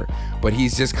 whatever. But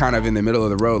he's just kind of in the middle of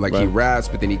the road. Like he raps,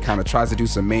 but then he kind of tries to do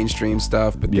some mainstream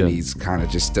stuff, but then he's kind of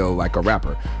just still like a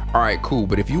rapper. All right, cool.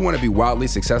 But if you want to be wildly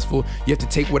successful, you have to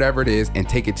take whatever it is and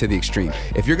take it to the extreme.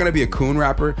 If you're gonna be a coon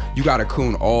rapper, you gotta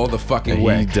coon all the fucking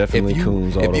way. He definitely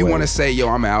coons all the way. If you want to say, yo,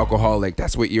 I'm an alcoholic,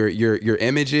 that's what your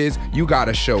image is. You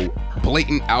gotta show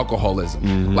blatant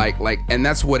alcoholism. Like, and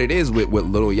that's what it is with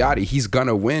Lil Yachty. He's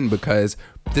gonna win because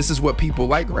this is what people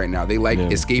like right now. They like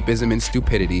escapism and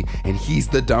stupidity, and he's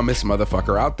the dumbest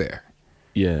motherfucker out there.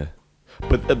 Yeah.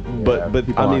 But I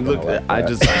mean, look, I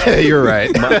just you're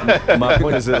right. My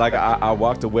point is that like I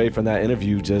walked away from that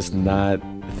interview just not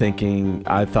thinking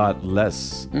I thought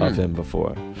less of him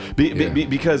before.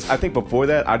 Because I think before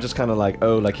that, I just kind of like,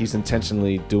 oh, like he's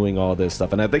intentionally doing all this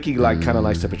stuff. And I think he like kind of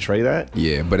likes to portray that.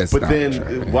 Yeah, but it's But not then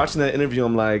true, watching that interview,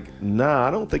 I'm like, nah,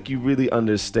 I don't think you really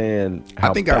understand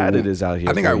how bad it is out here.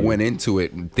 I think I went into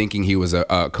it thinking he was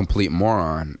a complete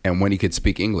moron. And when he could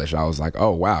speak English, I was like,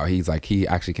 oh, wow, he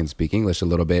actually can speak English a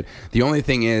little bit. The only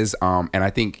thing is, and I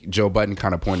think Joe Budden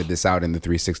kind of pointed this out in the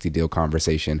 360 deal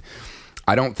conversation,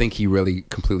 I don't think he really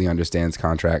completely understands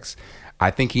contracts.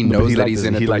 I think he knows that he's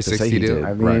in a 360 deal.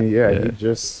 I mean,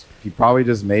 he probably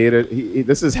just made it.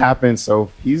 This has happened,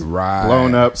 so he's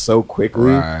blown up so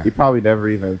quickly. He probably never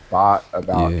even thought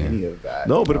about any of that.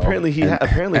 No, but apparently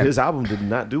his album did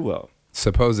not do well.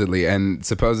 Supposedly,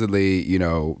 you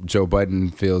know, Joe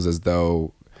Budden feels as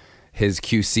though his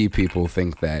QC people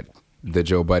think that the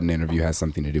Joe Budden interview has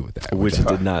something to do with that, which it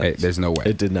did not. There's no way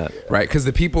it did not. Right, because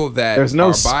the people that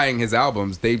are buying his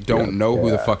albums, they don't know who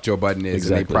the fuck Joe Budden is,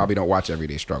 and they probably don't watch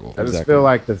Everyday Struggle. I just feel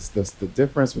like the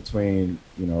difference between,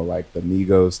 you know, like the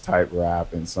Migos type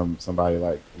rap and somebody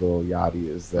like Lil Yachty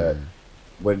is that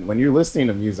when you're listening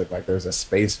to music, like there's a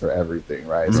space for everything,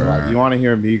 right? So like you want to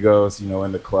hear Migos, you know,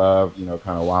 in the club, you know,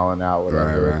 kind of wilding out,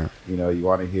 whatever. You know, you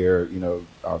want to hear, you know,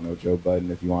 I don't know, Joe Budden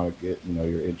if you want to get, you know,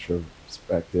 your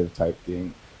introspective type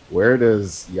thing. Where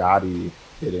does Yachty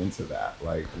fit into that?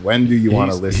 Like, when do you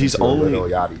want to listen to a Lil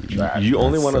Yachty track? You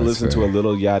only want to listen to a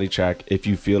Lil Yachty track if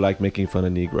you feel like making fun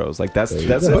of Negroes. Like that's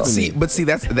and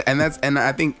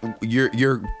I think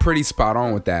you're pretty spot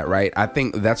on with that, right? I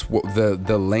think that's what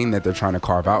the lane that they're trying to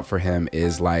carve out for him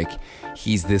is like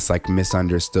he's this like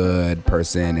misunderstood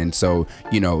person, and so,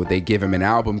 you know, they give him an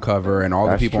album cover, and all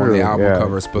the people on the album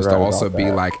cover are supposed to also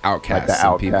be like outcasts,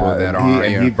 like people that are.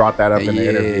 And he brought that up in the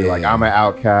interview, like, I'm an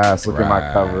outcast. Look at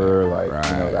my cover,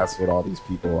 like. You know, that's what all these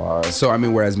people are. So I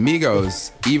mean, whereas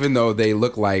Migos, even though they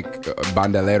look like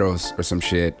bandaleros or some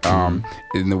shit,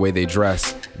 in the way they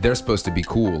dress, they're supposed to be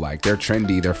cool. Like they're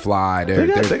trendy, they're fly, they're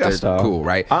cool,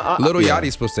 right? Lil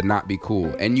Yachty's supposed to not be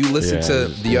cool. And you listen to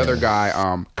the other guy,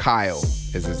 Kyle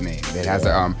is his name. It has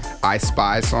a I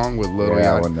Spy song with Lil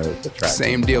Yachty. The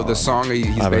same deal. The song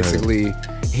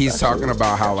he's talking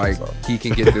about how like he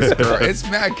can get this girl. It's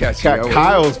mad catchy.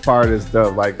 Kyle's part is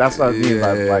dope. Like that's what I mean.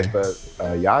 Like the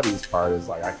Yachty's part is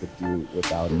like I could do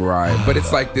without it. Right, but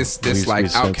it's like this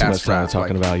like outcast rap.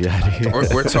 Talking about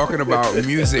Yachty. We're talking about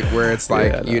music where it's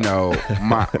like, you know,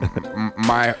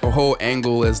 my whole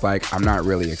angle is like I'm not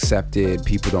really accepted.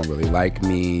 People don't really like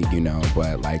me, you know.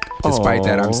 But like despite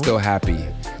that, I'm still happy.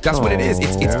 That's what it is.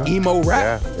 It's emo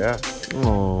rap. Yeah.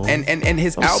 And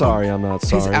his album. Sorry, I'm not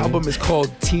sorry. His album is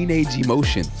called Teenage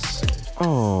Emotions.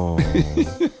 Oh.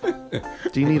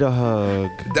 Do you need a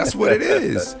hug? That's what it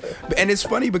is. And it's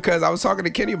funny because I was talking to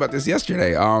Kenny about this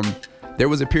yesterday. There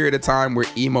was a period of time where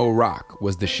emo rock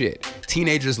was the shit.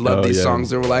 Teenagers loved these songs.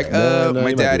 They were like,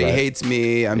 my daddy hates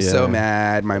me. I'm so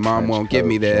mad. My mom won't give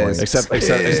me this. Except that's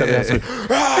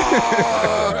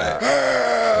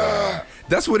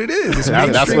what it is. That's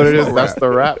what it is. That's the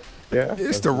rap. Yeah,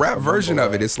 it's the rap version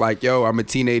of it. It's like, yo, I'm a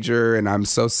teenager and I'm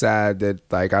so sad that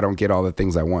like I don't get all the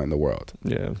things I want in the world.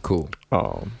 Yeah, cool. Oh,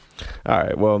 all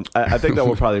right. Well, I think that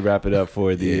we'll probably wrap it up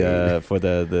for the for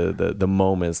the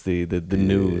moments, the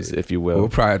news, if you will. We'll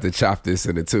probably have to chop this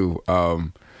into two.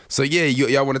 So yeah,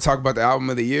 y'all want to talk about the album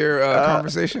of the year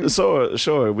conversation? So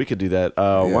sure, we could do that.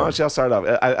 Why don't y'all start off?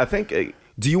 I think.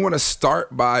 Do you want to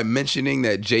start by mentioning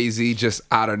that Jay-Z just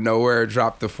out of nowhere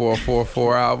dropped the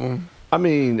 444 album? I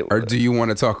mean, or do you want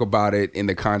to talk about it in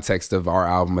the context of our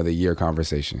album of the year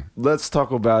conversation? Let's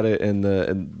talk about it and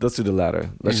let's do the latter.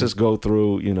 Let's just go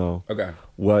through, you know,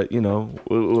 what, you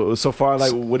know, so far,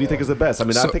 like, what do you think is the best? I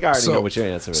mean, I think I already know what your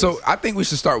answer is. So I think we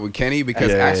should start with Kenny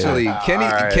because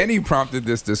Kenny prompted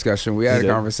this discussion. We had a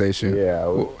conversation.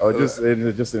 Yeah, just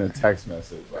in a text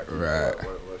message. Like,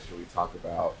 what should we talk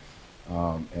about?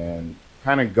 And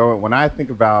kind of going, when I think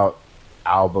about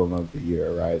album of the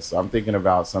year, right? So I'm thinking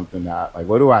about something that, like,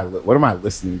 what am I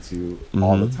listening to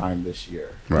all the time this year?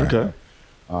 Right. Okay.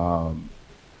 And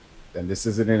this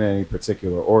isn't in any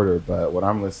particular order, but what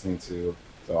I'm listening to,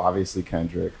 so obviously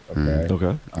Kendrick,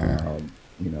 okay.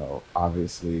 You know,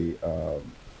 obviously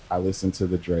I listen to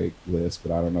the Drake list,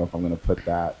 but I don't know if I'm going to put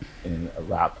that in a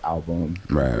rap album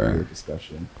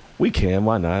discussion. We can.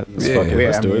 Why not? Let's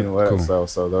do it. Cool.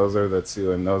 So those are the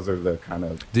two, and those are the kind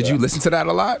of. Did you listen to that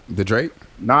a lot, the Drake?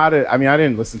 I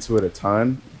didn't listen to it a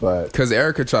ton, but because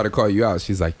Erica tried to call you out,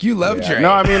 she's like, "You love Drake."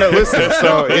 No, I mean, listen.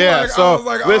 So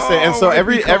listen, and so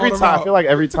every time I feel like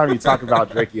every time you talk about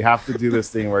Drake, you have to do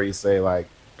this thing where you say like,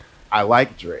 "I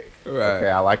like Drake." Right. Okay,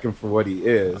 I like him for what he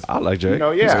is. I like Drake. You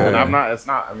know, yeah, and I'm not. It's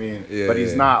not. I mean, but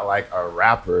he's not like a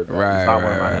rapper. Right, he's not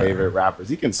one of my right. favorite rappers.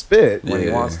 He can spit when he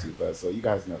wants to, but so you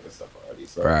guys know this stuff already.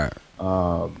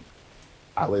 So,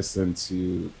 I listened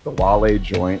to the Wale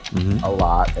joint a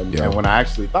lot, and when I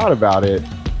actually thought about it,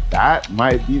 that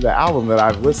might be the album that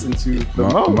I've listened to the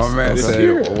most. My man this said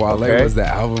year, Wale was the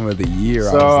album of the year.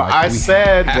 So I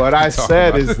said what I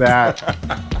said is is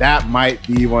that might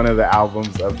be one of the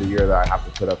albums of the year that I have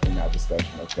to put up in that discussion.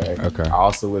 Okay. I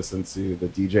also listened to the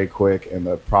DJ Quick and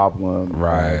the Problem.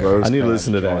 Right. I need to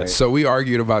listen to that. joint. So we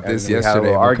argued about this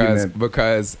yesterday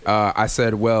because I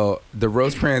said, well, the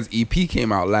Rosecrans EP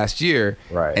came out last year,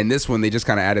 right? And this one they just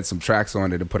kind of added some tracks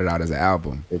on it to put it out as an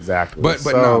album. Exactly. But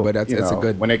that's a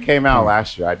good. When it came out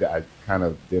last year, I kind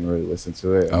of didn't really listen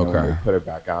to it. And Okay. when they put it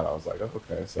back out, I was like, oh,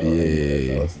 okay. So anyways,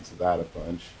 I listened to that a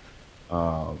bunch.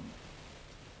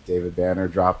 David Banner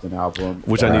dropped an album,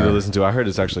 which I need to listen to. I heard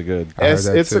it's actually good.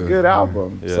 It's a good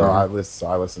album. Yeah. So I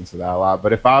listened to that a lot.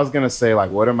 But if I was gonna say like,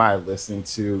 what am I listening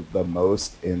to the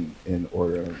most in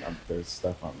order? There's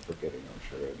stuff I'm forgetting. I'm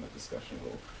sure in the discussion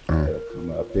will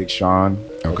come up. Big Sean.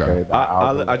 Okay.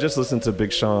 I just listened to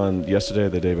Big Sean yesterday, or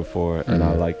the day before, and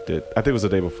I liked it. I think it was the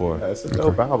day before. Yeah, it's a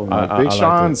dope album. Man. I Big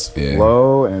Sean's it.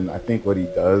 flow, and I think what he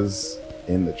does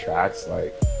in the tracks,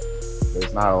 like,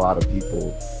 there's not a lot of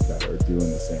people that are doing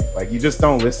the same. Like, you just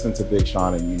don't listen to Big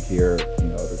Sean and you hear,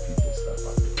 other people's stuff.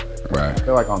 I feel like. Right. I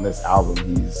feel like on this album,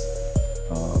 he's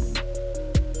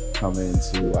coming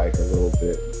into like a little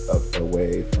bit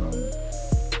away from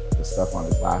the stuff on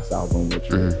his last album, which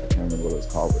was, I can't remember what it was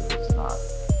called, but it was not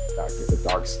back at the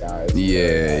Dark Skies.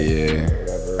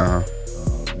 Whatever.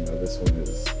 This one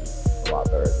is a lot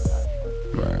better than that.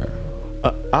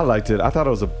 Right. I liked it. I thought it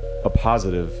was a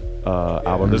positive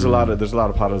album. There's a lot of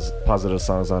positive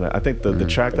songs on it. I think the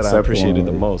track that I appreciated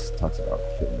the most talks about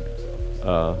killing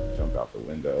himself. Jump out the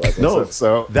window. Like, no,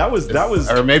 so that was,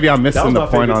 or maybe I'm missing the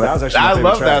point on that. That. I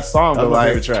love track. that song. That was my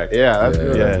favorite track. Yeah, that's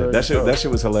good. Yeah, that shit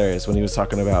was hilarious when he was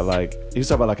talking about like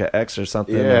an ex or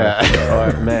something.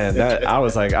 Yeah. Man, I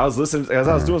was listening as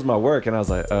I was doing my work, and I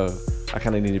was like, oh, I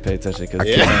kind of need to pay attention because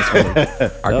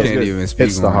I can't even speak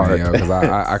It's the on heart. it because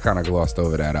I kind of glossed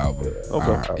over that album.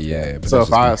 Okay.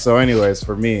 But So anyways,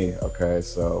 for me,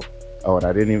 and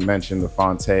I didn't even mention the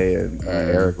Fonte and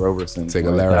Eric Roberson. Take a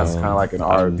Larry. That's kind of like an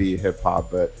R&B hip hop,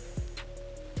 but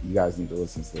you guys need to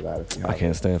listen to that if you have. I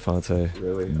can't stand Fonte.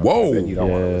 Really? Whoa. Then you don't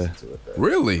want to listen to it. Then.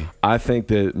 Really? I think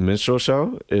that Minstrel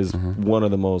Show is one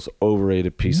of the most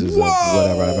overrated pieces of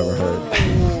whatever I've ever heard.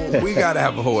 We gotta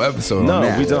have a whole episode on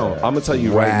that. No, we don't. I'm gonna tell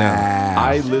you right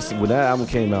now. When that album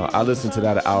came out, I listened to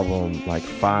that album like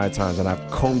 5 times, and I've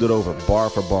combed it over bar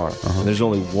for bar. And there's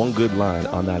only one good line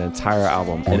on that entire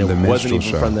album, and it wasn't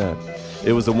even from them.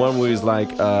 It was the one where he's like,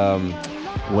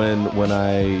 when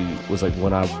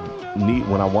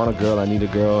I want a girl, I need a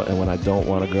girl, and when I don't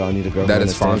want a girl, I need a girl. That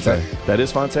is Fonte. That is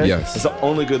Fonte? Yes. It's the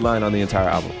only good line on the entire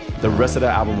album. The rest of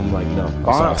that album, I'm like, no.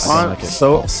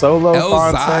 Solo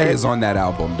Elzai is on that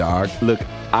album, dog. Look, you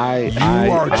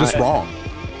are just wrong.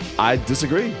 I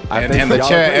disagree. I think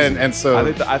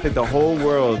the whole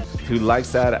world who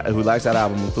likes that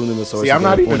album, including the source. See, I'm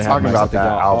not even talking about that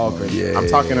album. I'm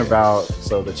talking about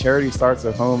the Charity Starts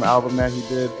at Home album that he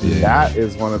did. Yeah. That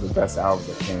is one of the best albums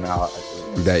that came out.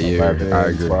 That year, 11, I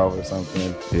agree. 12 or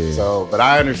something. Yeah. So, but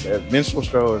I understand. Minstrel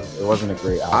Show, it wasn't a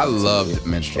great album. I loved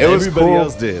Minstrel. Everybody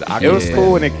else did. It was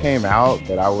cool when it came out,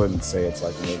 but I wouldn't say it's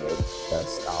like one of the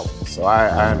best albums. So I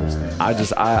understand.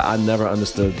 I never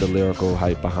understood the lyrical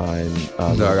hype behind.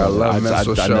 Dog, I love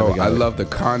Minstrel Show. I love the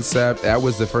concept. That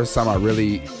was the first time I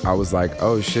was like,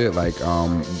 oh shit, like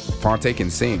Fonte can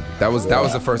sing. That was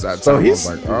the first time I was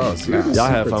like, oh snap. Y'all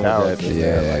have fun with that.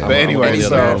 Yeah. But anyway,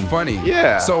 so funny.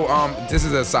 Yeah. So this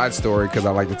is a side story because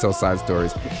I like to tell side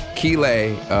stories.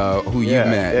 Keeley, who you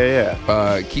met,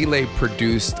 Keeley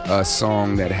produced a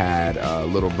song that had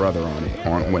Little Brother on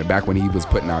it back when he was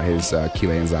putting out his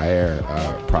Keeley and Zaire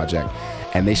project,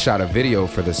 and they shot a video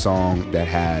for the song that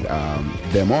had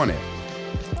them on it.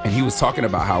 And he was talking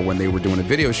about how when they were doing a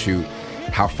video shoot,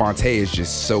 how Fonte is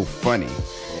just so funny.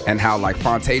 And how like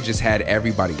Fonte just had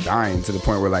everybody dying to the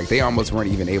point where like they almost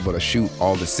weren't even able to shoot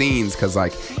all the scenes because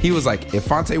like he was like, if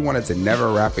Fonte wanted to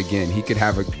never rap again, he could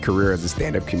have a career as a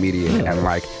stand-up comedian and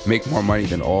like make more money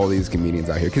than all these comedians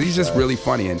out here because he's just really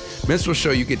funny. And Minstrel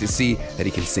Show, you get to see that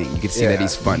he can sing, you get to see that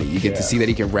he's funny, you get to see that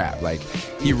he can rap. Like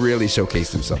he really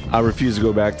showcased himself. I refuse to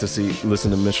go back to listen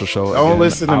to Minstrel Show. Don't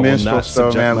listen to Minstrel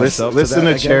Show, man. Listen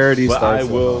to Charity But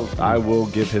Starts. I will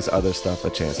give his other stuff a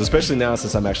chance, especially now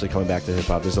since I'm actually coming back to hip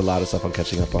hop. there's a lot of stuff I'm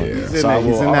catching up on. Yeah. He's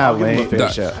in that lane.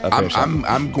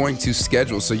 I'm going to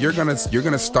schedule. So you're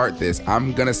gonna start this.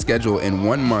 I'm gonna schedule in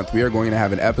 1 month. We are going to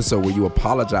have an episode where you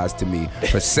apologize to me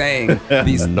for saying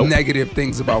these negative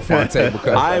things about Phonte,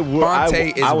 because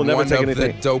Phonte is one of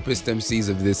the dopest MCs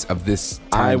of this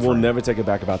time I will frame. never take it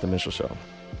back about the Minstrel Show.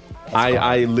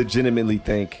 I legitimately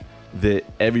think that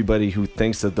everybody who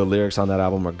thinks that the lyrics on that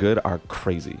album are good are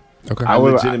crazy. Okay. I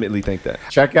legitimately think that.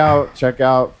 Check out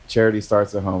Charity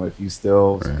Starts at Home if you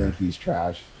still think he's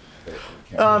trash.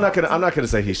 I'm not gonna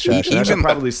say he's trash. I should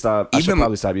probably stop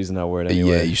using that word anyway.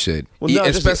 Yeah, you should. Well, no,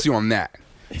 especially on that.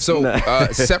 So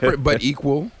separate but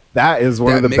equal. That is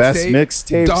one of the best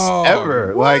mixtapes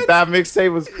ever. What? Like, that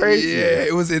mixtape was crazy. Yeah,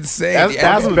 it was insane.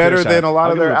 That's better than a lot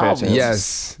of their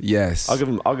albums. Yes. I'll give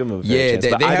them a fair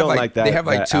chance. They have like that. They have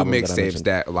like two mixtapes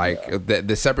that like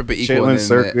the separate but equal, and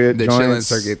then the Chillin'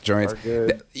 Circuit joints.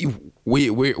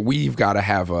 We've got to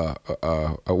have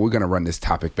we're gonna run this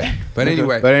topic back. But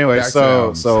anyway,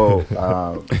 so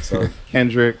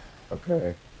Kendrick,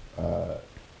 okay.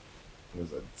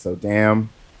 So Damn,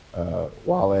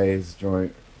 Wale's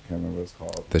joint. I can't remember what it's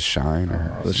called. The Shine.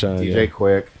 DJ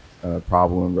Quick,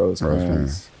 Problem,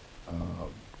 Rosecrans.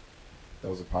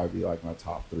 Those would probably be like my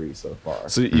top 3 so far.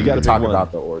 So you got to talk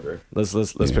about the order.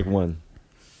 Let's pick one.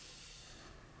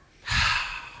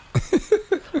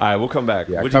 All right, we'll come back.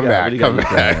 Yeah, come back.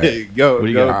 Go. What do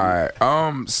you got?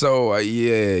 All right. So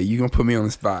you gonna put me on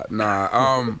the spot?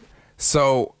 Nah.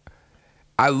 So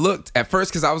I looked at first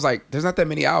because I was like, "There's not that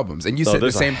many albums," and you said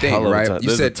the same thing, right?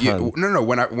 You said no.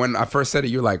 When I first said it,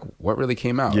 you're like, "What really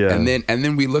came out?" Yeah. And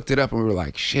then we looked it up and we were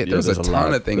like, "Shit, there's a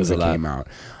ton of things that came out."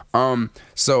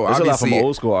 So there's obviously, a lot from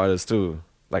old school artists too.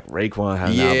 Like Raekwon had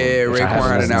an album. Yeah, Raekwon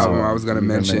had an album I was gonna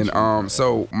mention.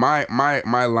 So my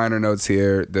liner notes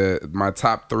here, my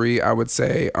top 3, I would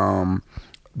say,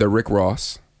 the Rick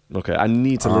Ross. Okay, I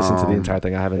need to listen to the entire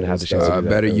thing. I haven't had the chance to do that.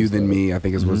 Better You Than Me, I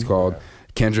think is what it's called.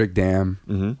 Kendrick,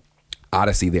 Damn,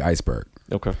 Odyssey, The Iceberg.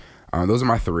 Okay, those are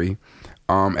my 3.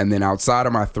 And then outside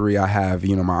of my 3, I have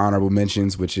my honorable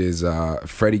mentions, which is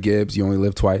Freddie Gibbs, You Only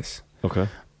Live Twice. Okay.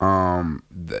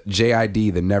 The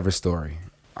JID, The Never Story.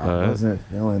 I wasn't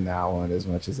feeling that one as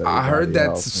much as I heard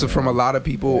that from a lot of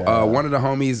people. Yeah. One of the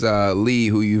homies, Lee,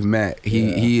 who you've met,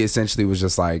 he essentially was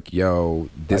just like, "Yo,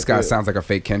 this guy sounds like a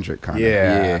fake Kendrick kind of."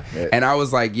 Yeah. And I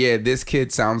was like, "Yeah, this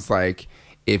kid sounds like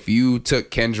if you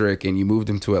took Kendrick and you moved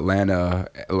him to Atlanta,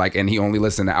 like, and he only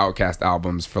listened to Outkast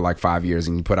albums for like 5 years,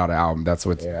 and you put out an album, that's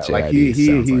what like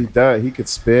he could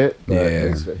spit, but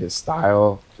his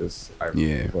style just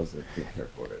wasn't here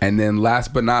for it." And then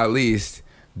last but not least,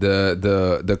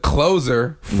 the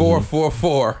closer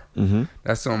 444.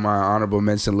 That's on my honorable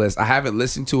mention list. I haven't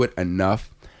listened to it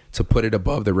enough to put it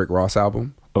above the Rick Ross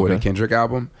album or the Kendrick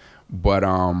album, but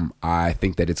I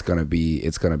think that it's gonna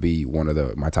be one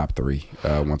of my top 3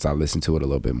 once I listen to it a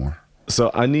little bit more.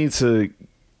 So I need to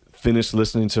finish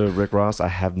listening to Rick Ross. I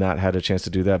have not had a chance to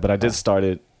do that, but I did start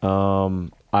it.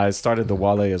 I started the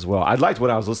Wale as well. I liked what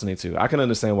I was listening to. I can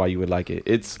understand why you would like it.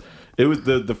 It was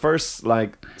the first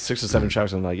like 6 or 7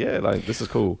 tracks. I'm like, yeah, like this is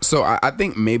cool. So I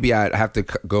think maybe I'd have to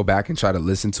go back and try to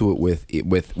listen to it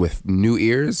with new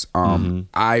ears.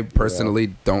 I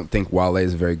personally don't think Wale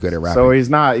is very good at rapping. So he's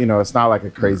not, it's not like a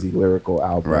crazy lyrical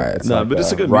album. Right. It's but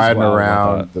it's a good riding musical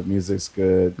around. album, the music's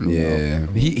good. Yeah.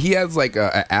 He has like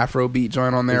an Afrobeat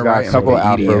joint on there, he's got right? a couple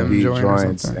like Afrobeat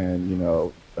joints, and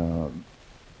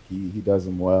he does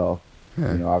them well.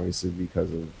 Yeah. Obviously because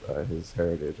of his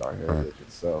heritage, our heritage, and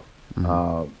so.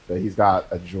 But he's got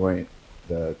a joint,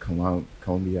 the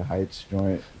Columbia Heights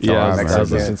joint. Yeah, I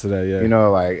was listening to that. Yeah,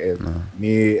 like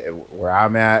where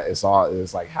I'm at, it's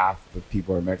like half the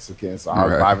people are Mexican, so I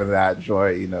was vibing to that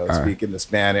joint. Speaking the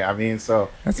Spanish. I mean, so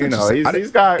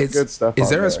he's got good stuff. Is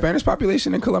there a Spanish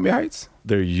population in Columbia Heights?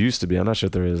 There used to be. I'm not sure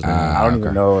if there is. I don't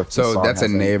even know if so. That's a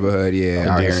neighborhood,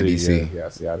 out here in DC.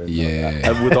 I didn't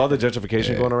know that. With all the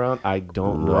gentrification going around, I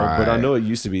don't know, but I know it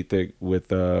used to be thick with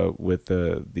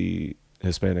the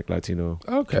Hispanic Latino.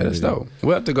 Okay, that's dope.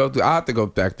 We'll have to go through. I'll have to go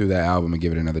back through that album and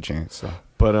give it another chance. So.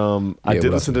 But I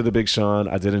did listen to the Big Sean.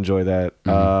 I did enjoy that.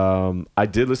 I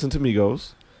did listen to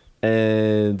Migos,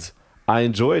 and I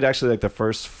enjoyed actually like the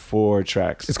first 4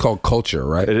 tracks. It's called Culture,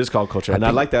 right? It is called Culture, and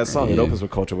I like that song. It opens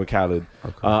with Culture with Khaled.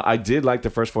 Okay. I did like the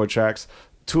first 4 tracks.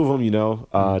 2 of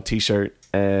them, T-Shirt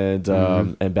and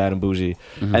Bad and Bougie,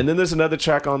 and then there's another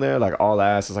track on there like All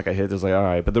Ass. It's like a hit. It's like all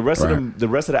right, but the rest of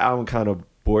the album kind of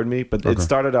bored me. But it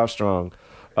started off strong,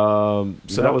 so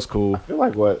that was cool. I feel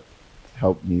like what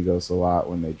helped Migos a lot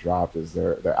when they dropped is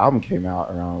their album came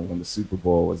out around when the Super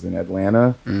Bowl was in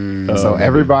Atlanta, so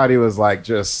everybody was like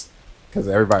just because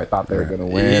everybody thought they were gonna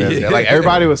win. Yeah. Like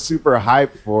everybody was super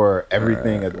hyped for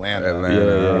everything Atlanta.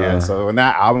 Yeah. And so when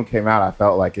that album came out, I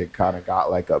felt like it kind of got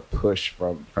like a push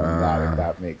from that, if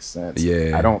that makes sense.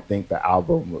 Yeah. I don't think the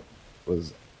album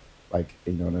was like,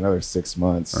 you know, in another 6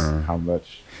 months, how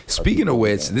much. Speaking of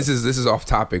which, this is off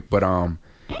topic, but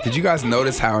did you guys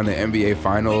notice how in the NBA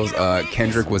Finals,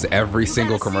 Kendrick was every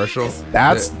single commercial?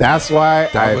 That's why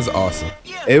that was awesome.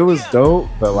 It was dope,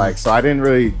 but like, so I didn't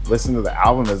really listen to the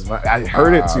album as much. I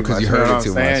heard it too much. Because you heard it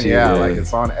too much. Yeah, like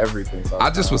it's on everything. So I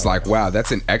just was like, wow,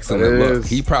 that's an excellent look.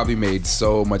 He probably made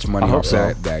so much money off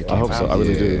that I hope so. I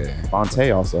really do.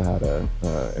 Fonte also had a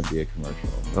NBA commercial.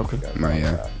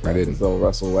 Okay. I didn't. So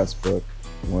Russell Westbrook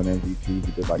won MVP.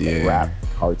 He did like a rap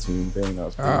cartoon thing. That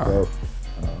was pretty dope.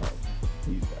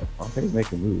 Fonte's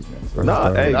making moves, man.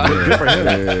 So hey, good for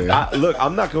him. Look,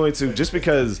 I'm not going to, just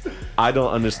because I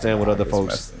don't understand what other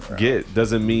folks get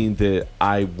doesn't mean that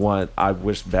I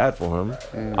wish bad for him.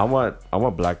 I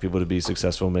want black people to be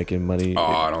successful making money.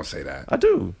 Oh, don't say that. I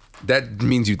do. That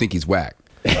means you think he's whack.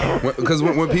 Because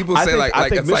when people say I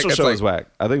think Minstrel Show is whack.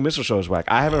 I think Minstrel Show is whack.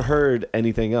 I haven't heard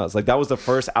anything else. Like, that was the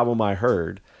first album I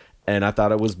heard, and I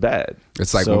thought it was bad.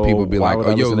 It's like when people be like,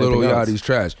 "Oh, yo, Lil Yachty's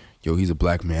trash." Yo, he's a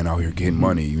black man out here getting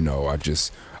money. You know,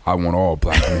 I want all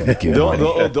black men to get money.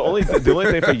 The only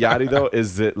thing for Yachty though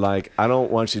is that, like, I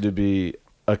don't want you to be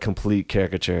a complete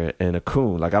caricature and a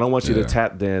coon. Like, I don't want you to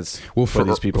tap dance for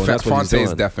these people. That's what he's doing.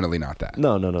 Fonte is definitely not that.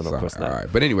 No, of course not. All right,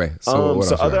 but anyway, so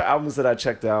other albums that I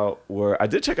checked out I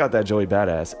did check out that Joey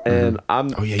Badass, and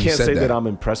can't say that I'm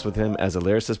impressed with him as a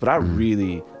lyricist, but I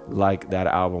really like that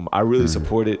album. I really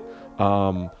support it.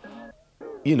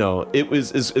 You know,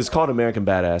 it's called American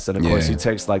Badass, and of course he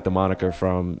takes like the moniker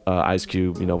from Ice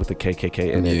Cube, you know, with the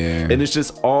KKK in it, and it's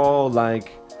just all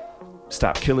like,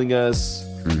 stop killing us,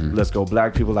 let's go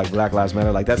black people, like Black Lives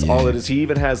Matter, like that's all it is. He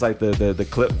even has like the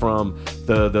clip from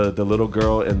the little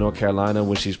girl in North Carolina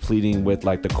when she's pleading with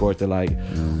like the court, they're like,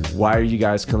 why are you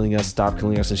guys killing us, stop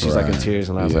killing us, and she's like in tears,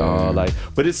 and I was like, oh, like,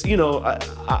 but it's, you know,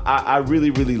 I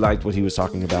really liked what he was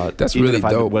talking about. That's even really if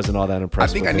dope. I wasn't all that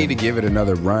impressed. I think I need to give it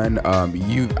another run.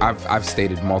 I've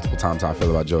stated multiple times how I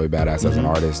feel about Joey Badass as an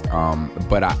artist,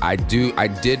 but I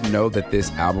did know that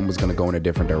this album was going to go in a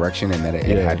different direction and that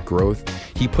it had growth.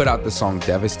 He put out the song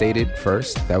Devastated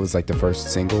first. That was like the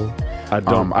first single. I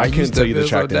can't tell you the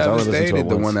track names. I only listened to it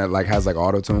the once. one that like has like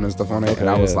auto-tune and stuff on it. Okay, and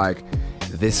I was like,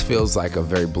 this feels like a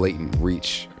very blatant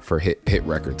reach for hit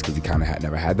records, because he kind of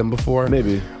never had them before.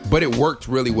 Maybe. But it worked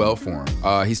really well for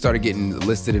him. He started getting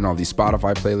listed in all these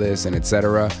Spotify playlists and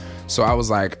etc. So I was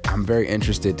like, I'm very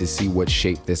interested to see what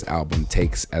shape this album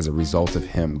takes as a result of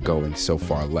him going so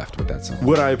far left with that song.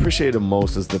 What I appreciate the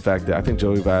most is the fact that I think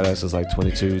Joey Badass is like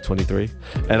 22, 23.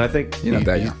 And I think... You're not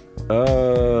that young.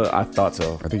 I thought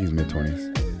so. I think he's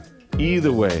mid-20s.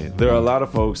 Either way, there are a lot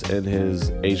of folks in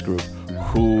his age group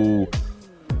who...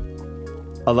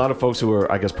 A lot of folks who are,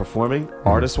 I guess, performing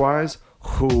artist-wise,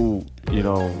 who, you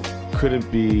know, couldn't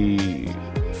be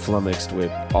flummoxed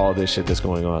with all this shit that's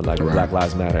going on, like Black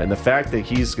Lives Matter. And the fact that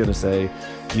he's gonna say,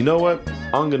 you know what,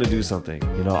 I'm gonna do something.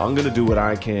 You know, I'm gonna do what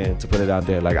I can to put it out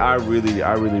there. Like, I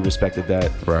really respected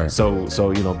that. Right.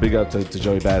 So you know, big up to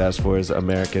Joey Badass for his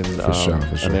American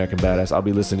American Badass. I'll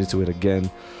be listening to it again.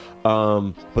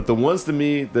 But the ones to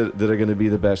me that are going to be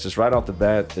the best, just right off the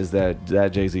bat, is that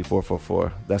Jay-Z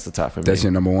 444. That's the top for me. That's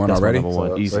your number one already? Number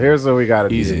one. Easy. So here's what we got to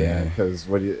do, Easy. man. Because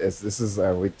this is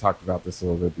we talked about this a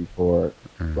little bit before.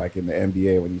 Like in the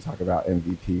NBA, when you talk about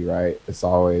MVP, right? It's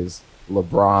always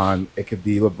LeBron. It could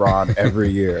be LeBron every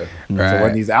year. Right. So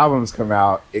when these albums come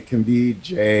out, it can be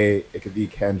Jay, it could be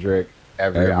Kendrick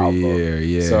every album. Year,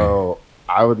 yeah. So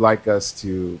I would like us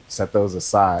to set those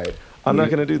aside. I'm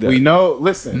not going to do that. We know,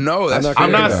 listen. No, that's fair.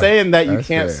 I'm not saying that you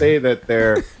can't fair. say that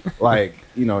they're like,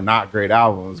 you know, not great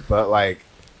albums, but like,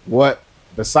 what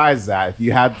besides that, if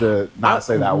you had to not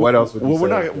say that, what else would you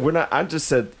say? We're not. I just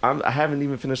said I haven't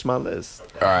even finished my list.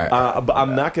 All right. But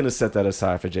I'm not going to set that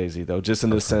aside for Jay-Z though, just in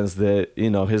the sense that,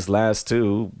 you know, his last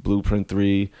two, Blueprint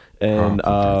 3 and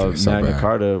Magna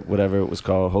Carta, whatever it was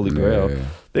called, Holy Grail,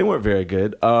 they weren't very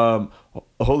good.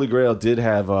 Holy Grail did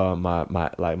have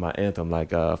my anthem, like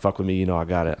 "Fuck with Me, you know I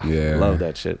got it." Yeah, love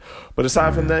that shit. But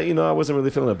aside from that, you know, I wasn't really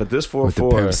feeling it. But this 4-4, with the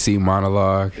Pimp C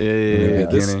monologue,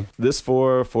 this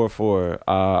 4-4,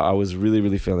 I was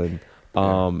really feeling.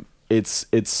 It's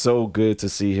so good to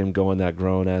see him going that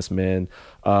grown ass man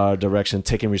direction,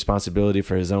 taking responsibility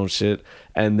for his own shit,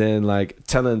 and then like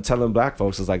telling black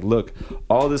folks is like, look,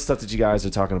 all this stuff that you guys are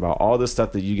talking about, all this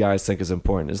stuff that you guys think is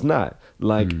important, it's not.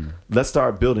 Like, let's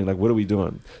start building. Like, what are we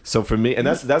doing? So for me, and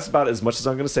that's about as much as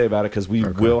I'm going to say about it, because we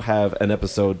will have an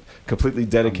episode completely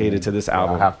dedicated to this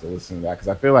album. I have to listen to that because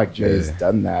I feel like Jay's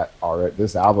done that already.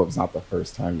 This album's not the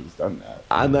first time he's done that.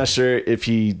 I'm not sure if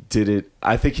he did it.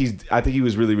 I think he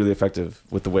was really, really effective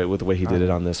with the way he did it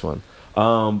on this one.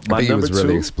 I think he was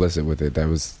really explicit with it. That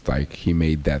was like he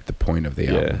made that the point of the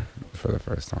album for the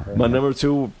first time. My number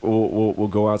 2 will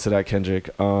go out to that Kendrick.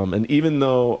 And even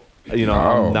though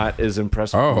I'm not as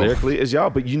impressed lyrically as y'all,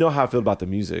 but you know how I feel about the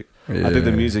music. Yeah. I think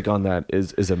the music on that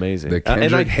is amazing. The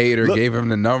Kendrick hater gave him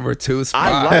the number 2 spot.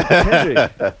 I like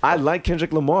Kendrick. I like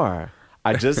Kendrick Lamar.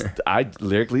 I just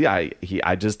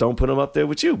don't put him up there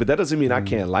with you, but that doesn't mean I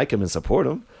can't like him and support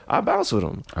him. I bounce with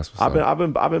him. I've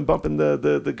been bumping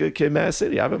the Good Kid, Mad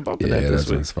City. I've been bumping that this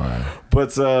week. That's fine.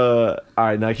 But all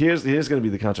right, now here's gonna be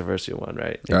the controversial one,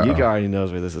 right? And Yika already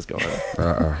knows where this is going.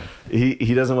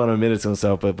 He doesn't want to admit it to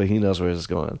himself, but he knows where this is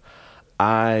going.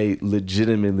 I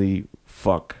legitimately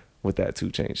fuck with that 2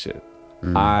 Chainz shit.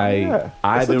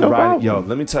 I've been riding. Yo,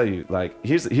 let me tell you. Like,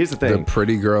 here's the thing. The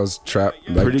Pretty Girls trap.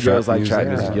 Pretty Girls like trap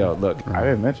music. Yo, look. I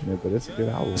didn't mention it, but it's a good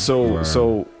album.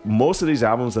 So most of these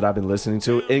albums that I've been listening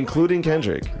to, including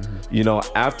Kendrick,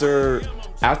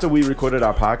 after we recorded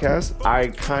our podcast, I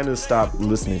kind of stopped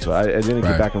listening to it. I didn't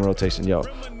get back in rotation. Yo,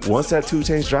 once that 2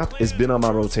 Chainz dropped, it's been on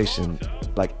my rotation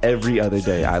like every other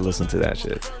day. I listen to that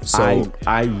shit. So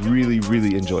I really,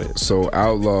 really enjoy it. So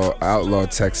Outlaw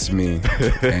texts me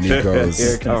and he goes,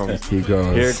 Here it comes.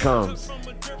 Here it comes.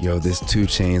 Yo, this 2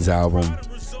 Chainz album,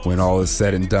 when all is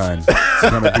said and done, it's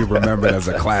gonna be remembered as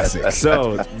a classic.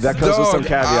 So that comes with some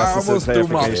caveats. I almost threw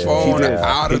my phone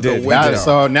out of the window.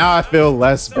 So now I feel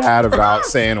less bad about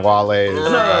saying Wale is.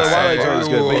 Wale is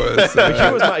good.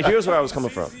 But here's where I was coming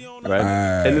from, right?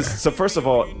 And so first of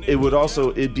all,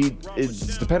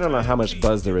 it's depending on how much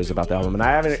buzz there is about the album, and I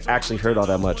haven't actually heard all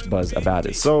that much buzz about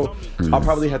it. So I'll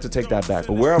probably have to take that back.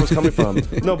 But where I was coming from,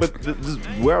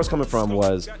 where I was coming from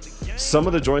was some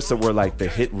of the joints that were like the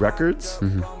hit records.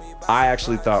 I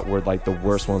actually thought were like the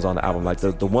worst ones on the album, like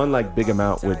the one like Big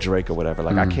Amount with Drake or whatever.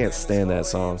 Like I can't stand that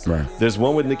song. There's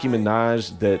one with Nicki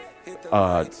Minaj that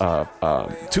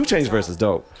 2 Chainz verse is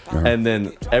dope, and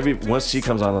then once she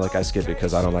comes on, like I skip it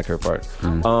because I don't like her part.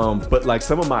 But like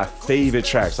some of my favorite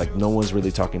tracks, like no one's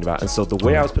really talking about, and so the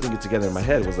way I was putting it together in my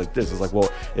head was like this. It was like,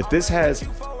 well, if this has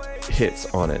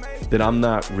hits on it that I'm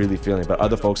not really feeling, but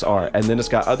other folks are, and then it's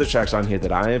got other tracks on here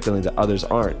that I am feeling that others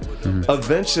aren't.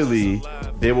 Eventually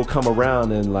they will come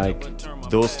around and like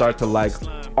they'll start to like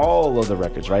all of the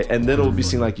records, right? And then it'll be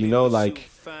seen like, like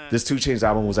this 2 Chainz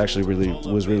album was actually really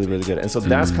good, and so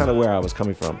that's kind of where I was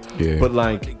coming from. But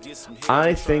like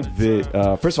I think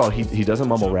that first of all, he doesn't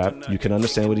mumble rap. You can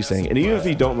understand what he's saying, and even if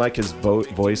you don't like his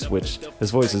voice, which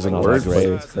his voice isn't all that great,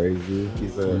 it's crazy.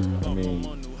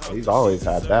 He's always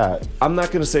had that. I'm not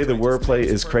gonna say the wordplay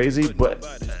is crazy, but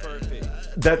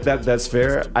that's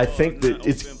fair. I think that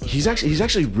he's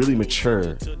actually really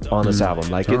mature on this album.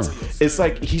 Like it's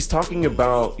like he is talking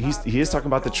about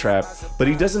the trap, but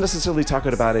he doesn't necessarily talk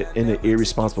about it in an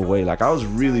irresponsible way. Like I was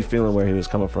really feeling where he was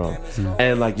coming from,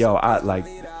 and like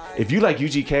if you like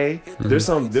UGK, there's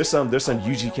some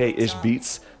UGK-ish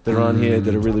beats that are on here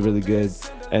that are really, really good.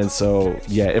 And so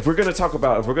if we're gonna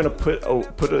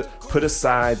put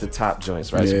aside the top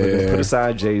joints, right? So we're gonna put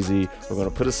aside Jay-Z, we're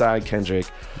gonna put aside Kendrick.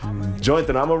 Joint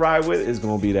that I'm gonna ride with is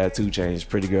gonna be that 2 Chainz,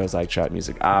 Pretty Girls Like Trap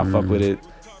Music. I fuck with it.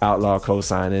 Outlaw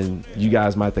co-signing. You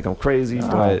guys might think I'm crazy,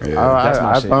 but that's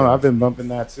my shit. I've been bumping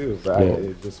that too, but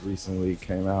it just recently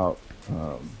came out.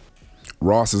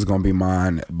 Ross is gonna be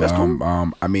mine. That's cool.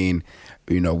 I mean,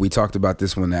 we talked about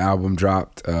this when the album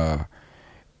dropped.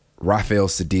 Raphael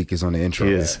Sadiq is on the intro.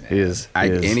 He is.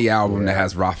 Any album that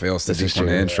has Raphael Sadiq on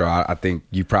the intro, I think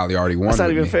you probably already won. That's not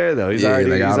even fair though. He's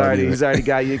already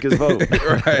got Yika's vote.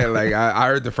 Right. Like I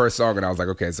heard the first song and I was like,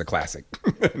 okay, it's a classic.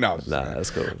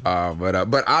 That's cool.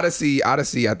 But Odyssey, I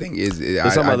think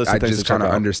I just kind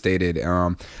of understated.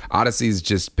 Odyssey's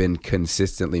just been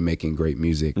consistently making great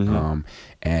music.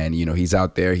 And he's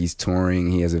out there, he's touring,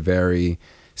 he has a very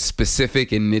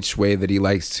specific and niche way that he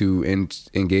likes to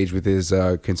engage with his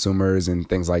consumers and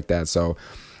things like that. So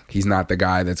he's not the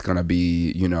guy that's gonna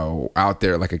be out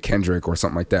there like a Kendrick or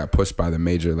something like that, pushed by the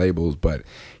major labels, but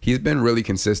he's been really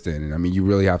consistent, and I mean you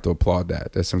really have to applaud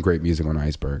that. There's some great music on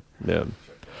Iceberg.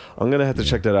 I'm gonna have to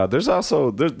check that out. There's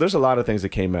also there's a lot of things that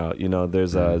came out.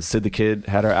 There's Sid the Kid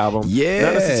had her album.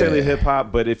 Not necessarily hip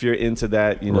hop, but if you're into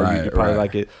that, you probably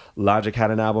like it. Logic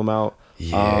had an album out.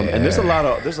 And there's a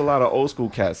lot of old school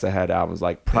cats that had albums.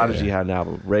 Like Prodigy had an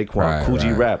album. Raekwon, Kool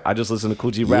G Rap. I just listened to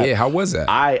Kool G Rap. Yeah, how was that?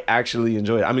 I actually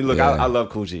enjoyed it. I mean, look, I love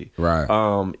Kool G. Right.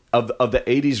 Of the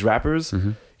 '80s rappers.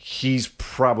 He's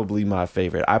probably my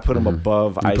favorite. I put him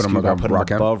above Ice Cube. I put him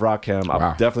above Rakim.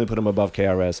 I definitely put him above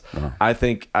KRS. I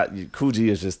think Kool G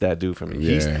is just that dude for me.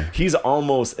 Yeah. He's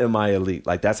almost in my elite.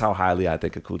 Like that's how highly I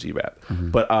think of Kool G Rap.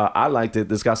 But I liked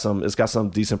it. It's got some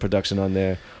decent production on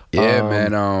there. Yeah,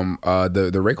 man. The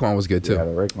Raekwon was good too. Yeah,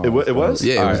 the Raekwon it was.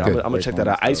 Yeah, it was good. I'm gonna check that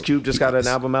out. Ice Cube just got an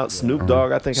album out. Snoop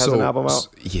Dogg, I think, has an album out.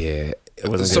 Yeah.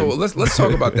 So let's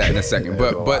talk about that in a second.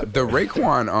 But the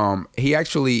Raekwon, he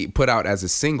actually put out as a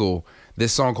single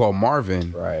this song called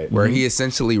Marvin, where he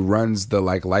essentially runs the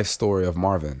life story of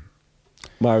Marvin.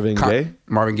 Marvin Gaye?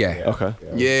 Marvin Gaye. Okay.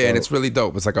 Yeah, and it's really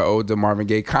dope. It's like an ode to Marvin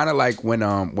Gaye, kind of like when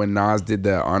Nas did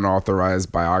the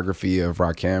unauthorized biography of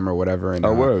Rakim or whatever,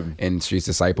 in Street's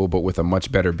Disciple, but with a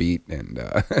much better beat. And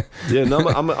yeah, no,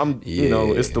 I'm you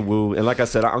know, it's the woo, and like I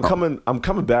said, I'm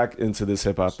coming back into this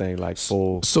hip hop thing like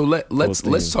full. So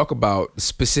let's talk about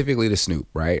specifically the Snoop,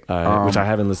 right? Which I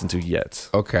haven't listened to yet.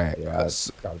 Okay, yeah,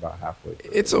 got about halfway through.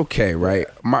 It's okay, right?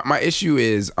 My issue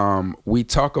is we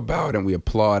talk about and we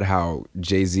applaud how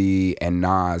Jay-Z and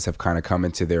Nas have kind of come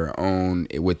into their own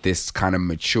with this kind of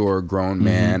mature grown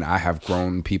man, I have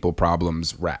grown people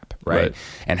problems rap, right?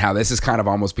 And how this is kind of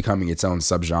almost becoming its own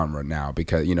subgenre now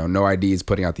because, you know, No ID is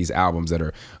putting out these albums that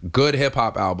are good hip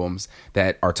hop albums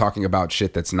that are talking about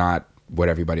shit that's not what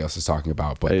everybody else is talking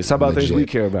about. But it's about things we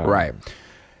care about. Right.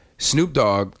 Snoop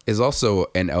Dogg is also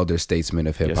an elder statesman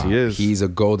of hip hop. Yes, he is. He's a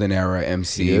golden era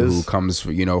MC who comes,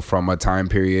 you know, from a time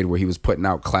period where he was putting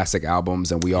out classic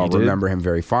albums, and we all remember him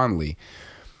very fondly.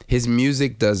 His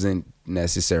music doesn't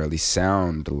necessarily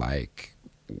sound like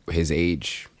his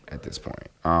age at this point.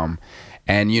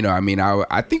 And you know, I mean,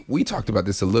 I think we talked about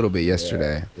this a little bit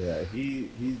yesterday. Yeah, he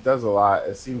does a lot.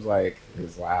 It seems like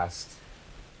his last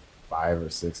 5 or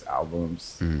 6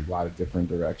 albums, a lot of different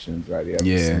directions, right? He had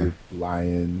Snoop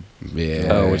Lion,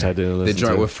 which I didn't listen to. The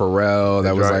joint with Pharrell,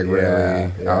 that was like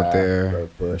really out there. Or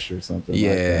Bush or something like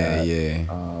that.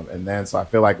 And then, so I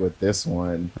feel like with this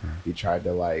one, he tried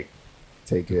to like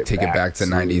take it back to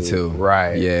 92.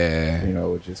 Right. Yeah. You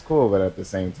know, which is cool, but at the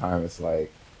same time, it's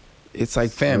like,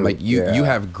 fam, like you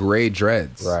have gray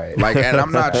dreads, right? Like, and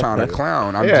I'm not trying to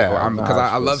clown. Because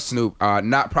I love Snoop.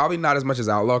 Probably not as much as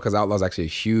Outlaw, because Outlaw's actually a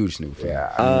huge Snoop fan.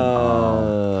 Yeah, I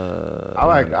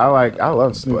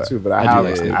love Snoop too, but I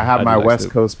have my West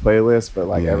Coast playlist, but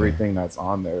like everything that's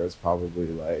on there is probably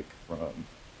like from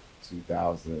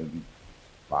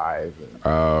 2005. And,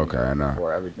 I know.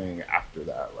 Before everything after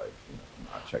that, like, you know, I'm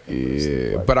not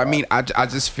checking. But I mean, I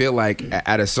just feel like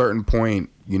at a certain point,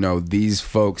 you know, these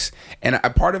folks, and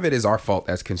a part of it is our fault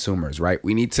as consumers, right?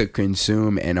 We need to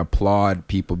consume and applaud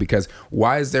people, because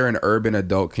why is there an urban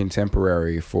adult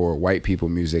contemporary for white people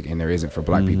music and there isn't for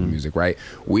black people music, right?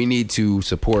 We need to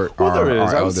support our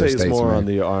I would say statesmen. It's more on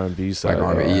the R&B side.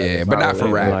 Like R&B, but not for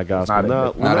rap.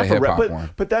 Not a for hip-hop rap. one.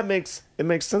 But that makes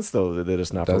sense though that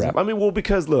it's not for Does rap. it? I mean, well,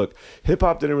 because look, hip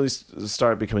hop didn't really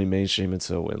start becoming mainstream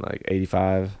until in like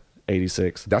 85.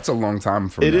 86. That's a long time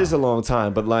for me. It is a long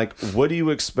time, but like, what do you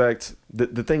expect?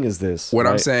 The thing is this. What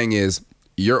I'm saying is,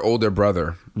 your older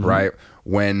brother, right?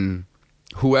 When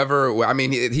whoever, I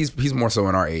mean, he's more so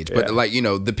in our age, but like, you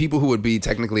know, the people who would be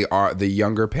technically are the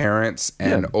younger parents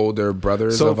and older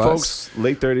brothers of folks, us,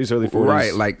 late 30s, early 40s,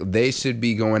 right? Like, they should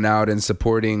be going out and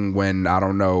supporting when, I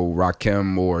don't know,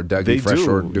 Rakim or Dougie Fresh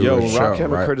or do a show, Rakim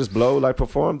and Curtis Blow like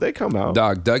perform, they come out.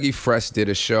 Dog, Dougie Fresh did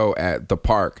a show at the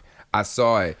Park. I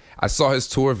saw it. I saw his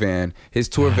tour van. His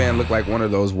tour van looked like one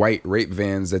of those white rape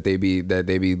vans that they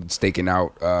be staking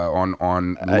out on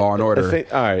Law and Order.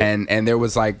 And there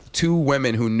was like 2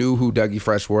 women who knew who Dougie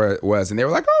Fresh was, and they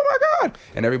were like, "Oh my God!"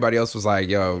 And everybody else was like,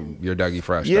 "Yo, you're Dougie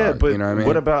Fresh." Yeah, dog. but you know what I mean?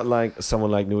 What about like someone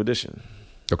like New Edition?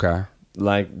 Okay.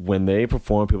 Like when they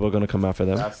perform, people are gonna come out for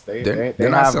them. They're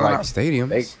not selling out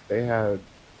stadiums. They had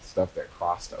stuff that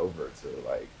crossed over to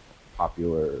like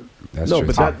popular. That's true.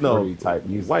 Type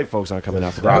music. White folks aren't coming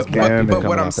out for that. But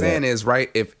what I'm saying is, right,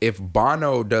 if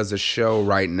Bono does a show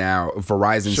right now,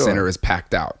 Verizon Center is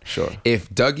packed out. Sure. If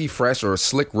Dougie Fresh or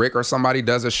Slick Rick or somebody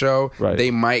does a show, they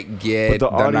might get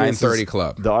the 930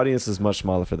 Club. The audience is much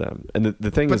smaller for them. And the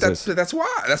thing is this. That's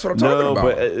why. That's what I'm talking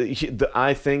about. But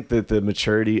I think that the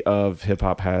maturity of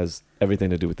hip-hop has everything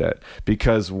to do with that.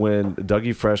 Because when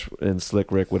Dougie Fresh and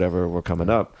Slick Rick, whatever, were coming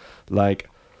up, like,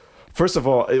 first of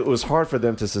all, it was hard for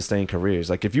them to sustain careers.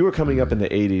 Like, if you were coming up in the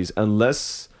 80s,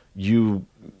 unless you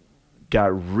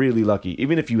got really lucky.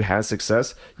 Even if you had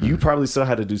success, you probably still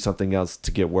had to do something else to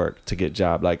get work, to get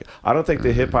job. Like, I don't think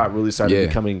the hip hop really started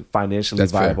becoming financially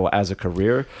viable as a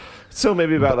career. So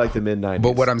maybe about like the mid-90s.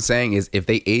 But what I'm saying is, if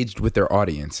they aged with their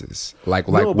audiences,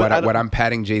 what I'm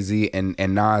patting Jay-Z and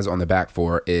Nas on the back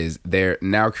for is they're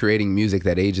now creating music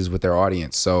that ages with their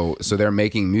audience. So they're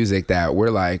making music that we're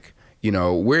like, you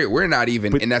know, we're not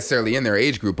even necessarily in their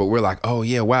age group, but we're like, oh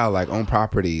yeah, wow, like own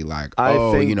property, like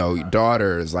you know,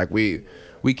 daughters, like we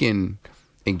can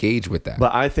engage with that.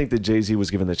 But I think that Jay-Z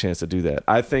was given the chance to do that.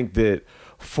 I think that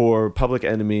for Public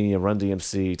Enemy and Run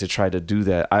DMC to try to do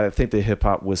that, I think that hip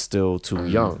hop was still too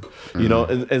young, you know,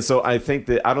 and so I don't think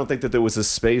that there was a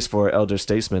space for elder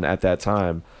statesmen at that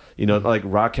time. You know, like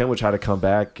Rakim would try to come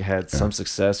back, had some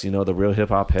success. You know, the real hip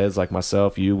hop heads like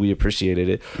myself, we appreciated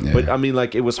it. Yeah. But I mean,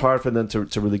 like, it was hard for them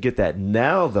to really get that.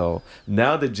 Now, though,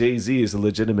 now that Jay-Z is a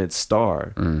legitimate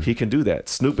star, he can do that.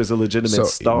 Snoop is a legitimate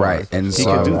star, right? And he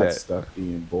can do that stuff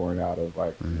being born out of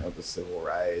like you know, the civil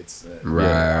rights, and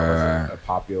right? A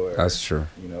popular. That's true.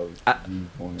 You know,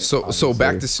 viewpoint, so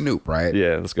back to Snoop, right?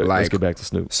 Yeah, let's go. Let's get back to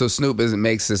Snoop. So Snoop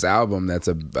makes this album that's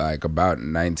like about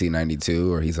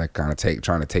 1992, or he's like kind of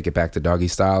trying to take it back to Doggy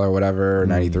Style or whatever,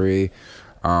 93.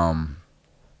 I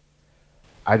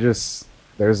don't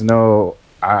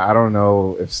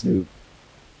know if Snoop,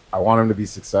 I want him to be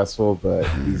successful, but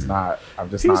he's not. I'm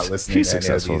just not listening to any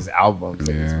of these albums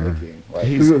that he's making. Like,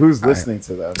 who's listening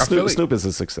to them? Snoop is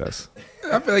a success.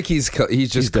 I feel like he's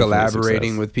just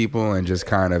collaborating with people and just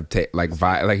kind of like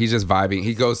he's just vibing.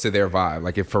 He goes to their vibe.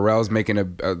 Like if Pharrell's making a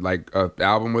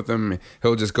album with him,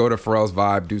 he'll just go to Pharrell's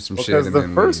vibe, do some shit. Because the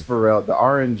first Pharrell, the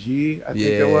RNG, I think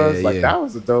it was that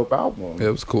was a dope album. It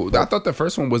was cool. I thought the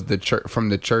first one was the church, from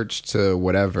the church to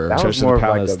whatever. That Church was more to the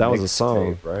Palace. like that was a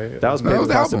song, tape, right? That was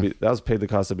Paid the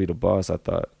Cost to Be the Boss. I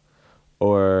thought,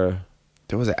 or.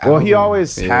 There was an album. Well, he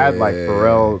always had like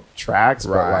Pharrell tracks,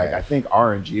 but like I think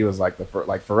RNG was like the first.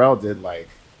 Like Pharrell did like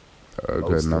a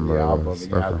good number of albums.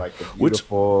 He had like the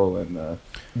Beautiful and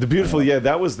the Beautiful. Yeah,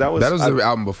 that was the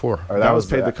album before. That was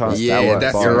Paid the Cost. Yeah,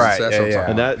 that's you're right. Yeah.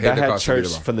 And that had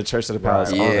Church from the Church to the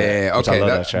Palace. Yeah, okay,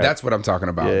 that's what I'm talking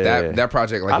about. That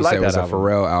project, like you said, was a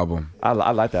Pharrell album. I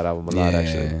like that album a lot,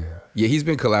 actually. Yeah, he's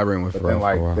been collaborating with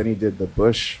Pharrell. Then he did the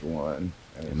Bush one.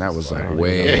 And that was like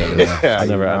way. I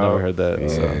never heard that. Yeah.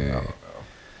 So.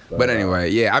 But anyway,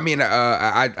 yeah. I mean,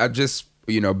 I just,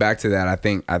 you know, back to that. I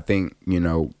think you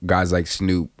know, guys like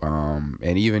Snoop,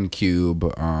 and even Cube,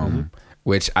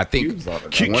 which I think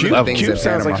Cube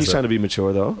sounds like he's trying to be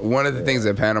mature though. One of the things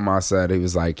that Panama said, he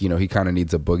was like, you know, he kind of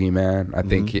needs a boogeyman. I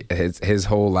think his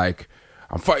whole like,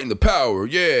 I'm fighting the power,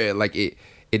 like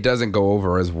it doesn't go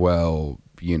over as well.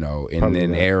 You know, in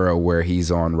an era where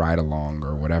he's on Ride Along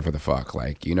or whatever the fuck,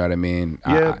 like, you know what I mean?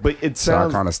 Yeah, but it sounds. So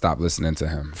I kind of stopped listening to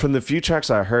him. From the few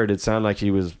tracks I heard, it sounded like he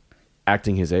was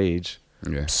acting his age.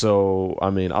 Yeah. So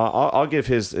I mean, I'll give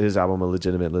his album a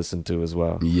legitimate listen to as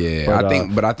well. Yeah, I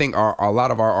think a lot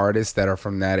of our artists that are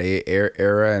from that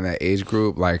era and that age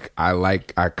group, like I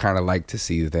kind of like to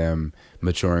see them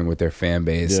maturing with their fan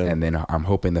base, and then I'm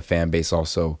hoping the fan base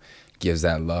also gives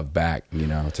that love back, you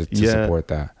know, to support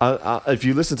that. If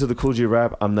you listen to the Kool G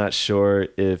rap, I'm not sure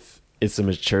if it's a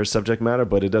mature subject matter,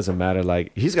 but it doesn't matter.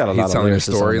 Like he's got a lot of telling his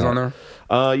stories on there.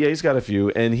 Yeah, he's got a few,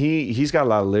 and he's got a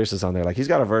lot of lyricists on there. Like he's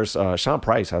got a verse. Sean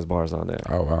Price has bars on there.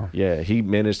 Oh wow. Yeah, he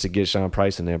managed to get Sean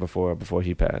Price in there before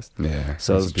he passed. Yeah.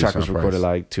 So the track was recorded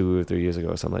like 2 or 3 years ago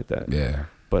or something like that. Yeah.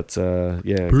 But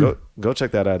yeah, go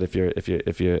check that out if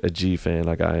you're a G fan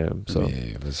like I am. So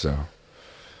yeah, but so.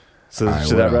 So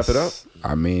should that wrap it up?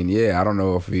 I mean, yeah, I don't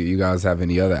know if you guys have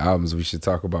any other albums we should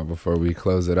talk about before we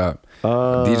close it up.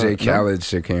 DJ Khaled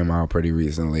shit came out pretty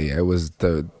recently. It was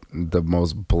the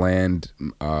most bland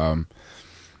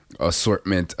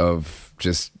assortment of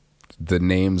just the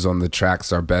names on the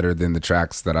tracks are better than the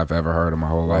tracks that I've ever heard in my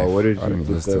whole life. What did you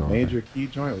do? The Major Key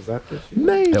joint, was that this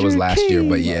year? That was last year,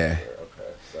 but yeah.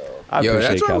 Yo,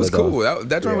 that joint was cool.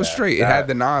 That joint was straight. It had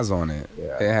the Nas on it.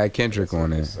 Yeah. It had Kendrick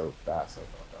on it. So fast.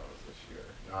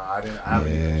 I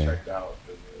haven't even checked out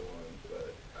the new one,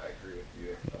 but I agree with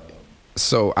you.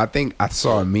 So I think I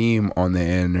saw a meme on the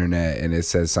internet, and it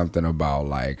says something about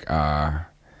like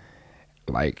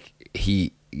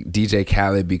DJ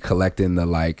Khaled be collecting the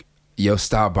like, yo,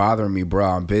 stop bothering me, bro,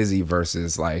 I'm busy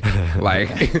verses, like like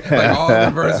all the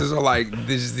verses are like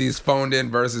these phoned in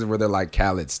verses where they're like,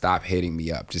 Khaled, stop hitting me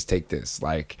up, just take this,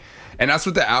 like. And that's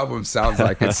what the album sounds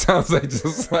like. It sounds like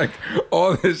just like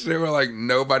all this shit where like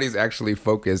nobody's actually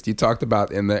focused. You talked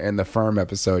about in the Firm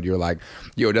episode, you're like,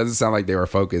 yo, it doesn't sound like they were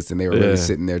focused and they were really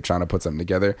sitting there trying to put something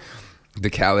together.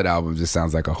 The Khaled album just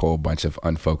sounds like a whole bunch of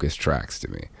unfocused tracks to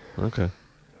me. Okay.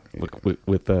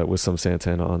 with some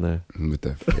Santana on there. With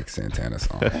the fake Santana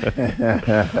song.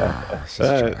 It's just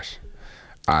trash.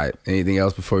 All right. Anything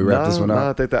else before we wrap this one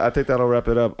up? I think that'll wrap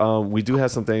it up. We do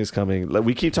have some things coming.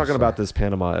 We keep talking about this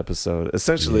Panama episode.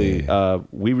 Essentially,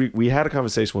 we had a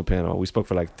conversation with Panama. We spoke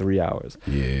for like 3 hours.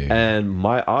 Yeah. And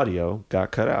my audio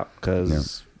got cut out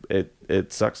because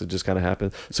it sucks. It just kind of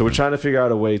happened. So we're trying to figure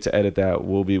out a way to edit that.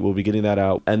 We'll be getting that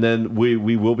out, and then we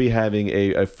will be having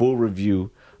a full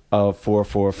review of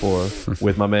 444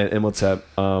 with my man Imhotep,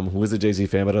 who is a Jay-Z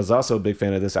fan, but is also a big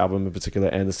fan of this album in particular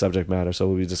and the subject matter. So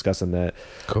we'll be discussing that.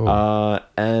 Cool.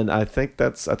 And I think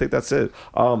that's it.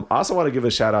 I also want to give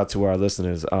a shout out to our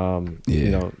listeners. You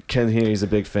know, Ken here, he's a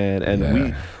big fan,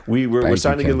 and we're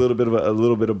starting to get a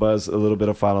little bit of buzz, a little bit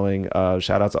of following.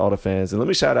 Shout out to all the fans, and let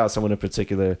me shout out someone in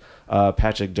particular,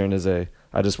 Patrick Dernize.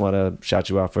 I just want to shout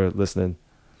you out for listening.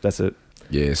 That's it.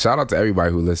 Yeah, shout out to everybody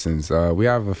who listens. We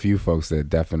have a few folks that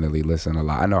definitely listen a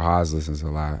lot. I know Haas listens a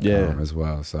lot as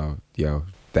well. So,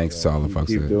 thanks to all the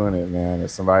folks. Keep doing it, man.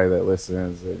 As somebody that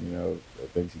listens, and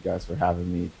thanks you guys for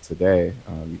having me today.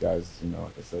 You guys,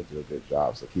 like I said, do a good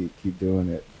job. So keep doing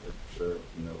it. I'm sure,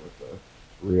 with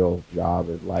the real job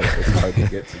in life, it's hard to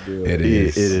get to do it. It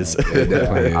is. It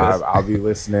definitely is. I'll be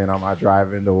listening on my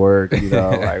drive into work.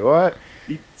 Like what?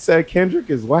 You said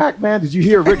Kendrick is whack, man. Did you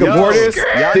hear Rigor Mortis?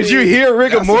 Did you hear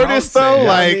Rigor Mortis though?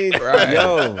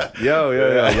 Yo.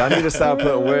 Y'all need to stop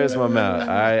putting words in my mouth. All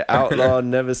right, Outlaw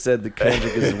never said that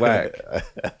Kendrick is whack.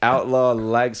 Outlaw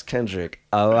likes Kendrick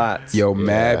a lot. Yo,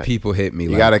 mad people hit me.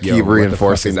 You gotta keep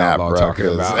reinforcing that, bro. Talking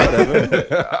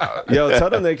about. Yo, tell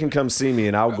them they can come see me,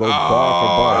 and I'll go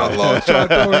bar for bar. Outlaw trying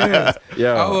to throw hands.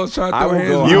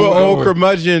 You an old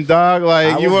curmudgeon, dog.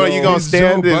 Like you gonna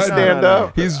stand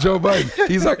up? He's Joe Budden.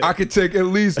 He's like, I could take at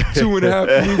least 2.5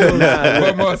 Migos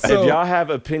by myself. If y'all have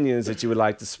opinions that you would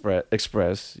like to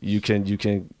express, you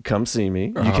can come see me.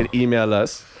 You can email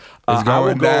us. I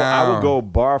will go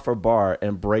bar for bar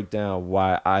and break down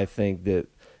why I think that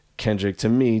Kendrick, to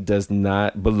me, does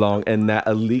not belong in that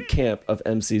elite camp of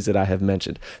MCs that I have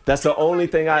mentioned. That's the only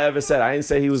thing I ever said. I didn't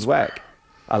say he was whack.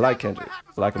 I like Kendrick.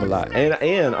 I like him a lot.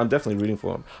 And I'm definitely rooting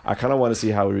for him. I kind of want to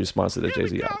see how he responds to the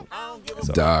Jay-Z album.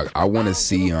 So. Dog, I want to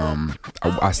see,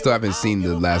 I still haven't seen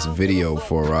the last video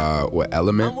for,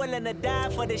 Element? You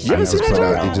haven't seen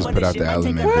that? They just put out the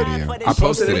Element video. I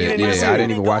posted it. Yeah, I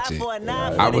didn't even watch it.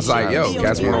 I was like, yo,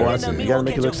 cats want to watch it. You got to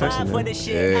make it look sexy, man.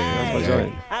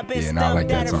 Yeah, no, I like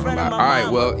that song a lot. All right,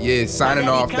 well, signing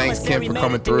off. Thanks, Ken, for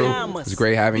coming through. It was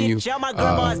great having you.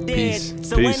 Peace.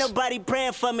 So ain't nobody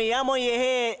praying for me. I'm on your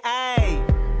head.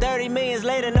 30 millions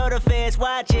later, know the feds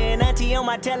watching. Auntie on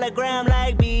my telegram,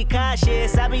 like, be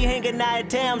cautious. I be hanging out at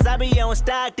Thames, I be on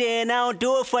Stockton. I don't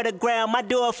do it for the gram, I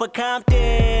do it for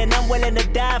Compton. I'm willing to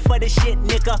die for the shit,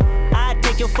 nigga. I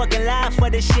take your fucking life for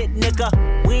the shit, nigga.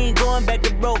 We ain't going back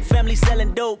to broke, family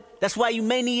selling dope. That's why you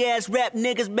many-ass rap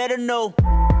niggas better know.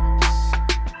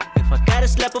 If I gotta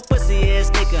slap a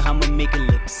pussy-ass nigga, I'ma make it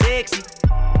look sexy.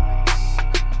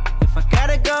 If I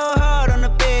gotta go hard on the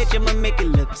bitch, I'ma make it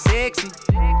look sexy.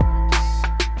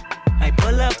 I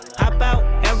pull up, hop out,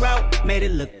 and route, made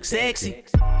it look sexy.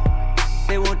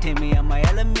 They won't take me out my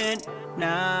element.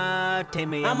 Nah, take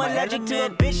me out my element. I'm allergic to a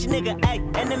bitch nigga, ayy.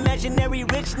 An imaginary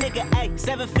rich nigga, ayy.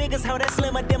 7 figures, how that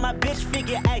slimmer than my bitch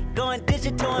figure, ayy. Going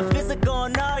digital and physical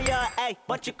on all y'all, ayy.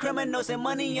 Bunch of criminals and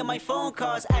money in my phone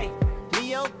calls, ayy.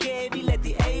 We okay, we let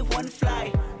the A1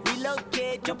 fly.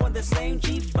 Relocate, jump on the same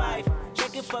G5.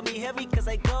 Check it for me heavy, cause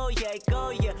I go, yeah.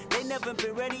 They never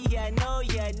been ready, yeah, I know,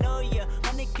 yeah.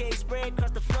 100K spread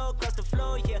across the floor,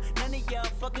 yeah. None of y'all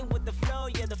fucking with the flow,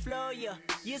 yeah.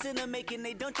 Years in the making,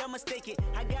 they don't try mistake it.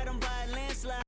 I got them by a landslide.